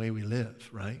change in the way we live,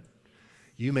 right?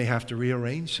 You may have to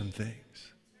rearrange some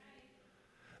things.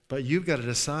 But you've got to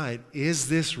decide, is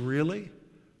this really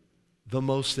the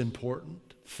most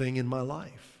important thing in my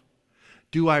life?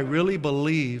 Do I really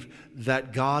believe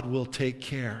that God will take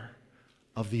care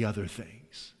of the other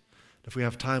things? If we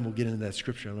have time, we'll get into that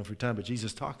scripture. I don't know if we have time, but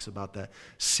Jesus talks about that,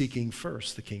 seeking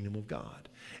first the kingdom of God.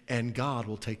 And God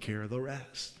will take care of the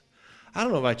rest. I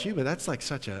don't know about you, but that's like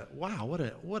such a, wow, what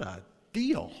a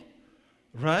deal,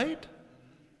 right?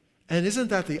 And isn't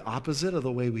that the opposite of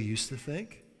the way we used to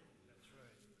think?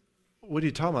 What are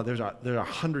you talking about? There are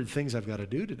 100 things I've got to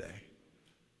do today.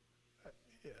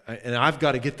 And I've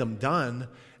got to get them done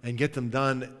and get them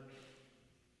done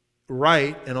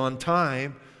right and on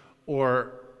time,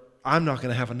 or I'm not going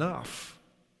to have enough,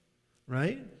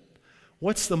 right?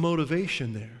 What's the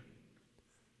motivation there?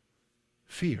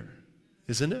 Fear,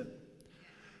 isn't it?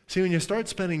 See, when you start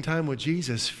spending time with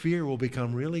Jesus, fear will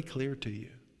become really clear to you,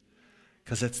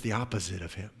 because it's the opposite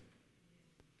of Him.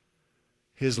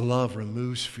 His love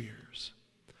removes fears.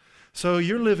 So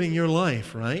you're living your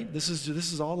life, right? This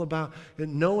is all about,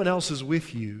 no one else is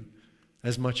with you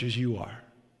as much as you are,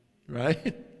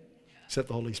 right? Except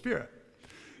the Holy Spirit,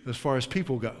 as far as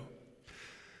people go.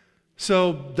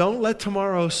 So don't let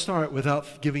tomorrow start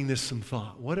without giving this some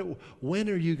thought. When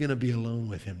are you going to be alone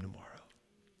with Him tomorrow?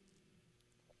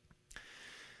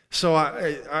 So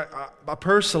I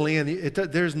personally, and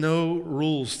there's no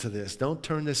rules to this. Don't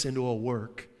turn this into a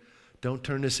work. Don't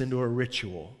turn this into a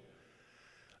ritual.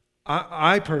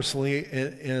 I personally,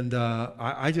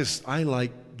 I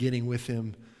like getting with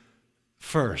Him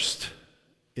first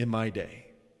in my day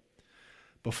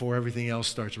before everything else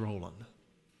starts rolling.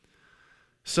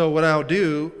 So what I'll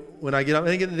do when I get up,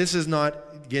 and again, this is not,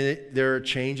 again, there are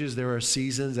changes, there are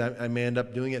seasons. I may end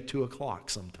up doing it 2 o'clock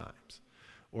sometimes,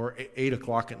 or 8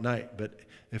 o'clock at night. But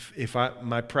if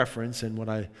my preference and what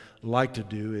I like to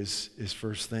do is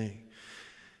first thing.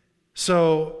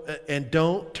 So, and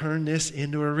don't turn this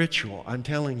into a ritual. I'm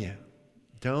telling you,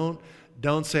 don't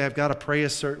say I've got to pray a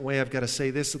certain way. I've got to say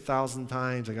this 1,000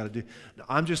 times. I got to do.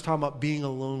 I'm just talking about being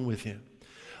alone with Him.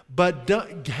 But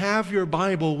have your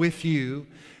Bible with you,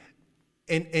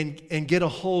 and get a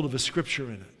hold of a scripture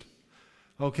in it.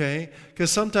 Okay?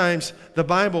 Because sometimes the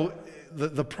Bible,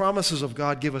 the promises of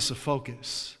God give us a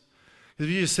focus. If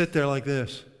you just sit there like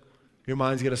this, your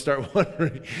mind's going to start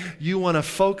wondering. You want to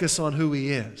focus on who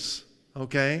He is.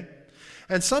 Okay?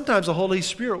 And sometimes the Holy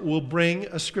Spirit will bring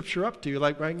a scripture up to you.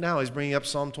 Like right now, He's bringing up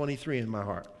Psalm 23 in my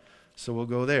heart. So we'll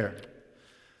go there.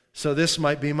 So this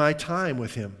might be my time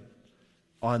with Him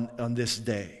on this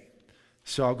day.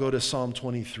 So I'll go to Psalm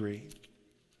 23.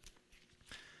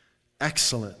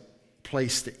 Excellent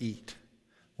place to eat.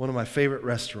 One of my favorite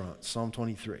restaurants, Psalm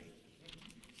 23.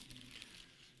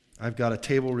 I've got a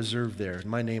table reserved there,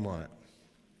 my name on it.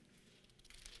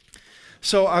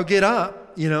 So I'll get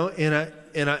up,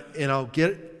 and I'll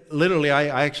get, literally,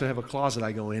 I actually have a closet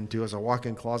I go into. As I walk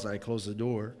in the closet, I close the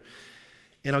door.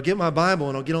 And I'll get my Bible,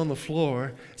 and I'll get on the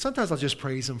floor. Sometimes I'll just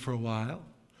praise Him for a while.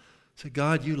 Say,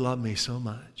 God, you love me so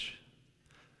much.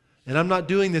 And I'm not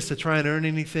doing this to try and earn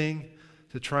anything,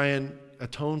 to try and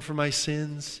atone for my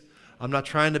sins. I'm not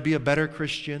trying to be a better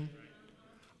Christian.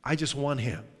 I just want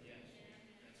Him.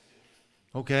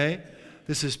 Okay?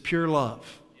 This is pure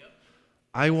love.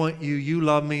 I want you, you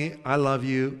love me, I love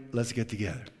you, let's get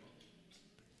together.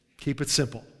 Keep it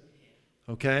simple.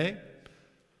 Okay?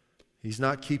 He's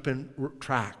not keeping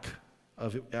track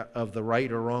of the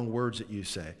right or wrong words that you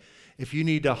say. If you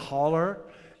need to holler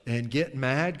and get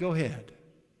mad, go ahead.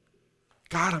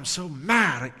 God, I'm so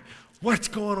mad. What's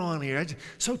going on here? I'm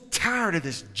so tired of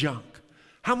this junk.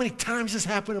 How many times this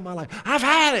happened in my life? I've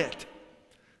had it.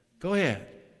 Go ahead.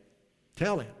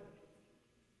 Tell Him.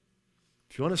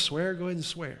 If you want to swear, go ahead and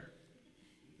swear.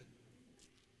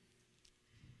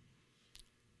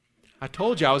 I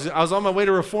told you, I was on my way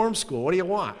to reform school. What do you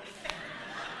want?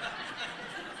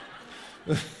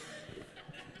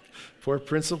 Poor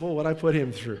principal, what I put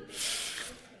him through.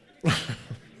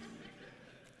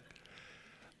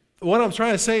 What I'm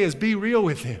trying to say is be real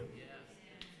with Him.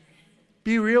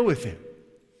 Be real with Him.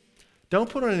 Don't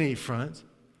put on any fronts.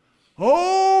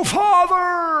 Oh,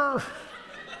 Father!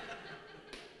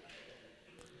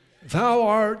 Thou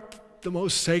art the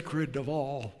most sacred of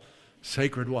all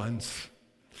sacred ones.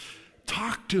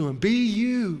 Talk to Him. Be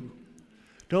you.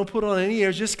 Don't put on any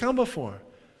airs. Just come before Him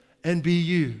and be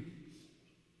you.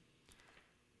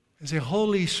 And say,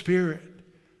 Holy Spirit,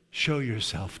 show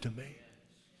yourself to me.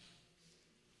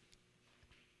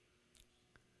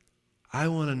 I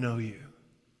want to know you.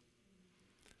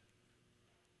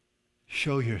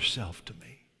 Show yourself to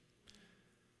me.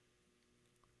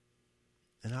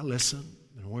 And I listen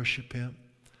and worship Him.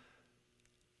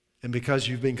 And because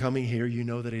you've been coming here, you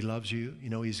know that He loves you. You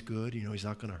know He's good. You know He's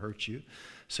not going to hurt you.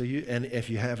 So and if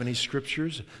you have any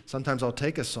scriptures, sometimes I'll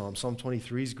take a psalm. Psalm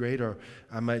 23 is great, or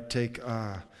I might take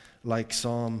like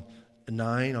Psalm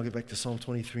 9. I'll get back to Psalm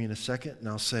 23 in a second, and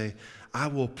I'll say, I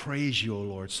will praise you, O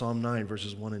Lord. Psalm 9,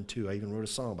 verses 1 and 2. I even wrote a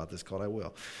song about this called I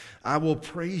Will. I will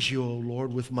praise you, O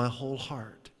Lord, with my whole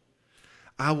heart.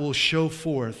 I will show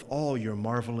forth all your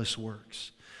marvelous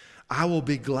works. I will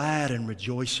be glad and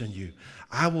rejoice in you.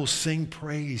 I will sing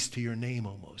praise to your name,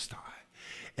 O Most High.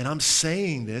 And I'm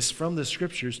saying this from the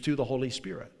scriptures to the Holy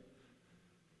Spirit.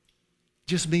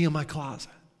 Just me in my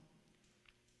closet.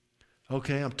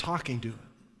 Okay, I'm talking to Him.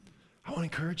 I want to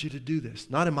encourage you to do this.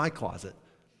 Not in my closet,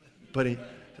 but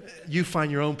you find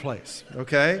your own place,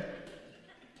 okay?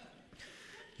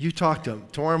 You talk to Him.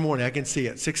 Tomorrow morning, I can see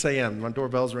it, 6 a.m., my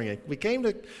doorbell's ringing. We came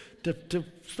to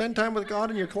spend time with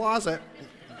God in your closet.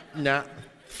 Nah.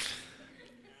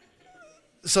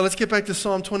 So let's get back to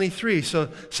Psalm 23. So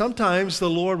sometimes the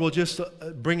Lord will just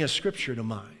bring a scripture to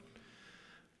mind.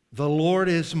 The Lord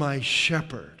is my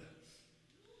shepherd.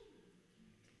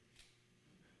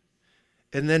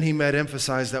 And then He might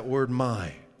emphasize that word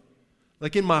my.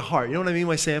 Like in my heart. You know what I mean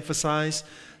when I say emphasize?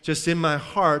 Just in my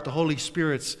heart, the Holy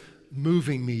Spirit's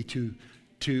moving me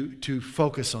to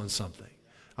focus on something.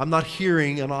 I'm not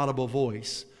hearing an audible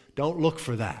voice. Don't look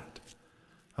for that.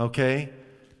 Okay?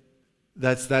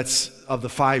 That's of the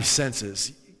five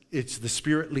senses. It's the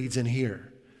Spirit leads in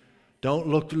here. Don't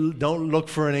look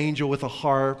for an angel with a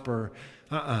harp or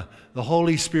The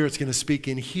Holy Spirit's going to speak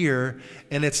in here,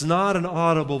 and it's not an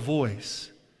audible voice.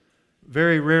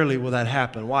 Very rarely will that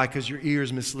happen. Why? Because your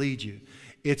ears mislead you.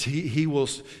 He will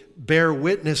bear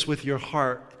witness with your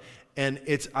heart, and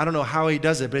I don't know how He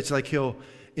does it, but it's like He'll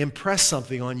impress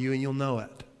something on you and you'll know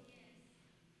it.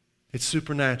 It's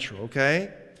supernatural,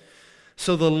 okay?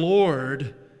 So the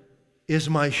Lord is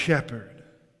my shepherd.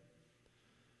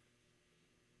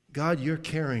 God, you're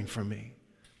caring for me.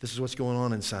 This is what's going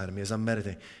on inside of me as I'm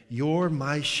meditating. You're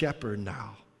my shepherd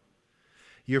now.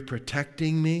 You're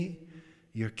protecting me.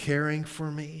 You're caring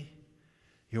for me.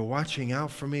 You're watching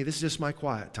out for me. This is just my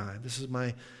quiet time.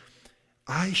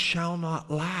 I shall not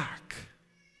lack.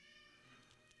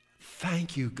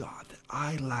 Thank you, God, that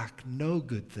I lack no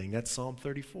good thing. That's Psalm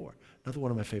 34. Another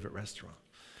one of my favorite restaurants.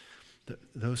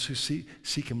 Those who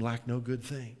seek Him lack no good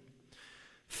thing.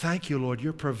 Thank you, Lord,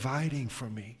 you're providing for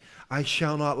me. I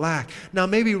shall not lack. Now,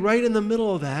 maybe right in the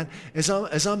middle of that, as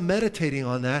I'm meditating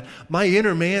on that, my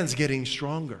inner man's getting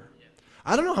stronger.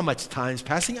 I don't know how much time's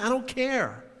passing. I don't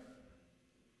care.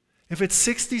 If it's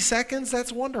 60 seconds,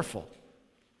 that's wonderful.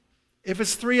 If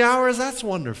it's 3 hours, that's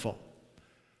wonderful.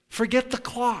 Forget the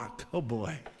clock. Oh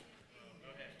boy.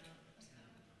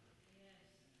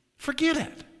 Forget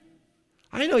it.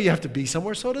 I know you have to be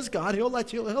somewhere, so does God. He'll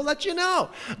let you know.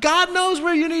 God knows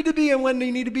where you need to be and when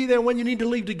you need to be there and when you need to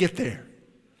leave to get there.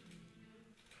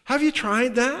 Have you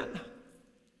tried that?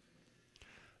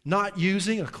 Not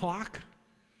using a clock?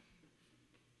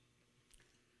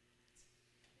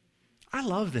 I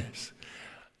love this.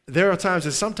 There are times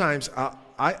that sometimes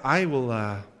I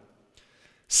will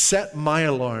set my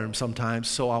alarm sometimes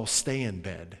so I'll stay in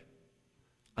bed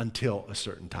until a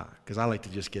certain time because I like to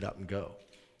just get up and go.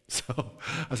 So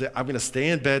I say, I'm going to stay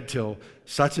in bed till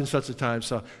such and such a time.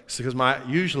 So because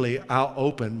usually I'll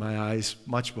open my eyes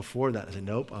much before that. I say,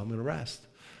 nope, I'm going to rest.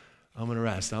 I'm going to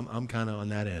rest. I'm kind of on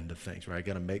that end of things where I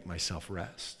got to make myself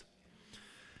rest.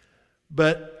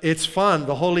 But it's fun.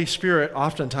 The Holy Spirit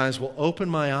oftentimes will open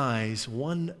my eyes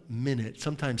 1 minute,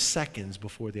 sometimes seconds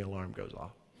before the alarm goes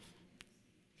off.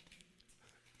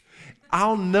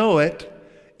 I'll know it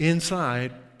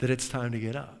inside that it's time to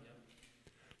get up.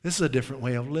 This is a different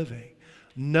way of living.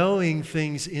 Knowing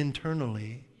things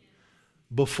internally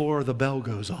before the bell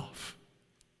goes off.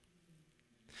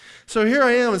 So here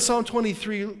I am in Psalm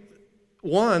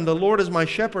 23:1. The Lord is my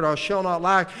shepherd, I shall not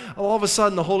lack. All of a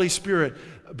sudden the Holy Spirit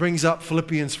brings up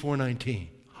Philippians 4:19.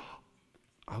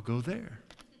 I'll go there.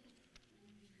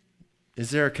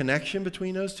 Is there a connection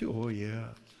between those two? Oh, yeah.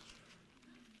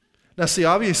 Now, see,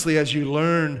 obviously, as you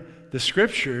learn the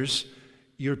scriptures,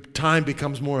 your time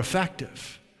becomes more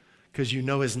effective because you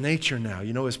know his nature now.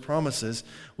 You know his promises.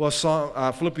 Well,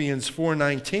 Philippians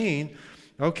 4:19,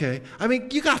 okay. I mean,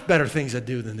 you got better things to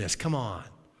do than this. Come on.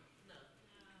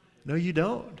 No, you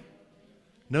don't.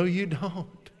 No, you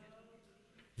don't.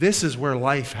 This is where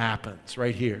life happens,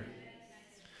 right here.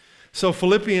 So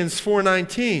Philippians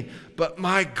 4:19, but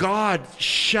my God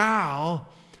shall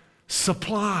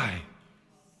supply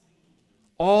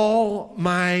all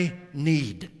my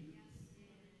need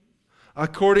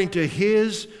according to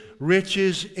his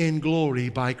riches in glory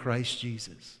by Christ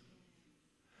Jesus.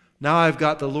 Now I've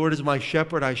got the Lord as my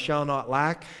shepherd, I shall not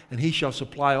lack, and he shall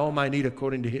supply all my need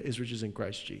according to his riches in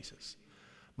Christ Jesus.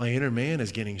 My inner man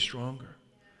is getting stronger.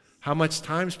 How much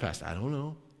time's passed? I don't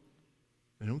know.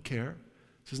 I don't care.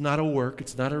 This is not a work.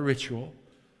 It's not a ritual.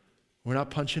 We're not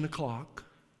punching a clock.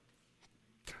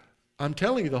 I'm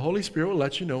telling you, the Holy Spirit will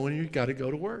let you know when you got to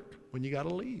go to work, when you got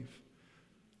to leave.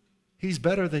 He's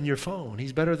better than your phone.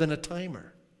 He's better than a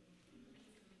timer.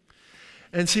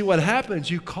 And see what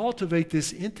happens, you cultivate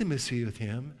this intimacy with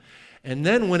him, and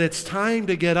then when it's time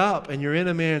to get up and your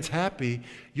inner man's happy,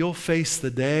 you'll face the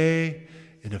day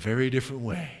in a very different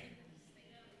way.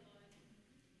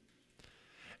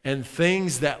 And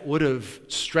things that would have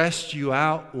stressed you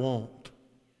out won't,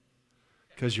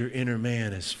 because your inner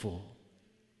man is full.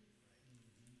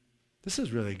 This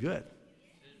is really good.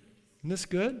 Isn't this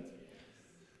good?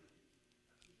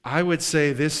 I would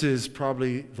say this is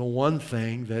probably the one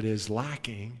thing that is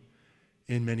lacking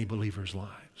in many believers'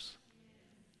 lives.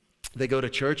 They go to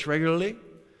church regularly.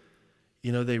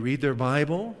 You know, they read their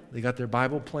Bible. They got their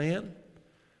Bible plan.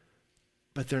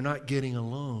 But they're not getting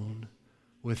alone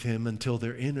with him until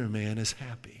their inner man is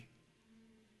happy.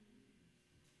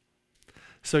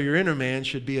 So your inner man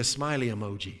should be a smiley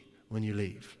emoji when you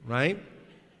leave, right?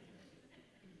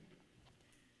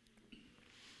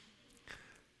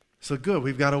 So good,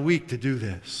 we've got a week to do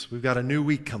this. We've got a new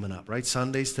week coming up, right?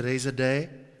 Sundays, today's a day.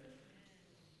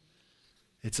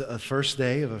 It's a first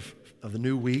day of a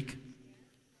new week.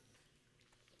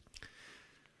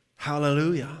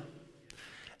 Hallelujah.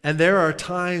 And there are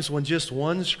times when just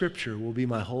one scripture will be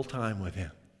my whole time with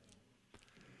him.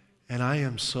 And I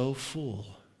am so full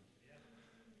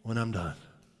when I'm done.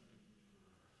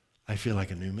 I feel like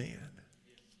a new man.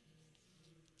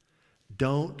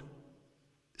 Don't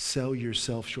sell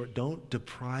yourself short. Don't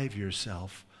deprive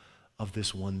yourself of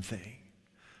this one thing.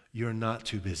 You're not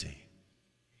too busy.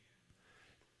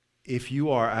 If you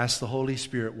are, ask the Holy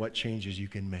Spirit what changes you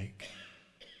can make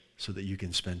so that you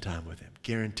can spend time with him.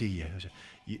 Guarantee you.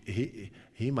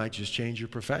 He might just change your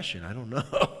profession. I don't know.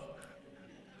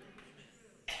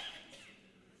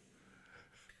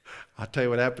 I'll tell you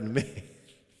what happened to me.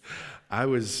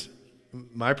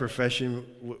 My profession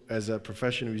as a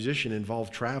professional musician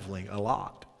involved traveling a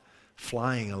lot,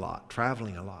 flying a lot,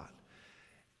 traveling a lot.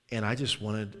 And I just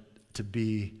wanted to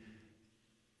be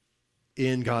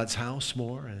in God's house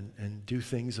more and do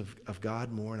things of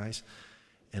God more.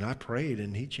 And I prayed,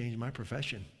 and he changed my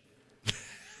profession.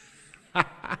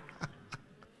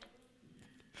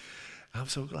 I'm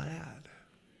so glad.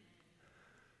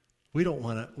 We don't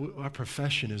want to, our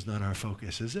profession is not our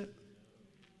focus, is it?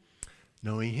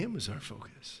 Knowing him is our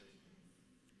focus.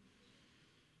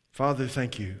 Father,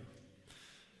 thank you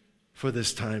for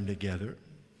this time together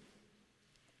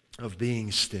of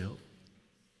being still.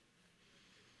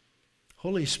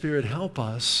 Holy Spirit, help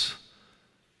us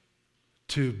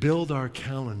to build our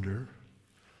calendar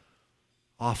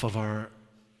off of our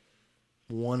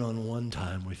one-on-one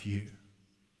time with you.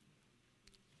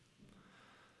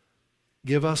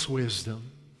 Give us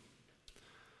wisdom.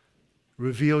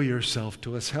 Reveal yourself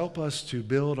to us. Help us to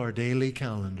build our daily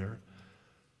calendar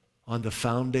on the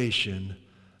foundation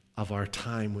of our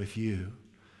time with you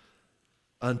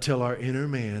until our inner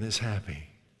man is happy.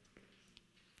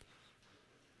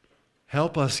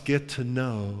 Help us get to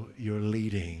know your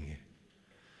leading,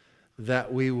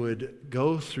 that we would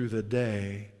go through the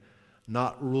day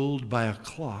not ruled by a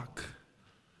clock,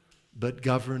 but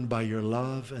governed by your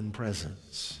love and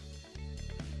presence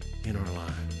in our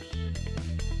lives.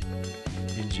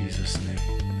 In Jesus' name.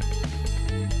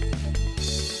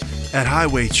 At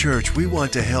Highway Church, we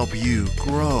want to help you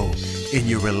grow in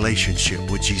your relationship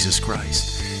with Jesus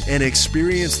Christ and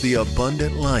experience the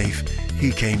abundant life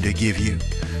He came to give you.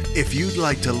 If you'd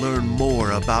like to learn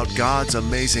more about God's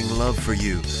amazing love for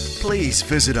you, please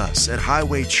visit us at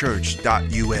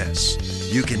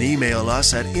highwaychurch.us. You can email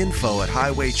us at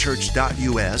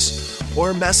info@highwaychurch.us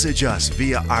or message us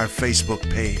via our Facebook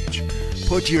page.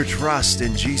 Put your trust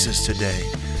in Jesus today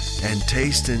and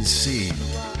taste and see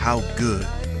how good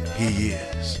He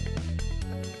is.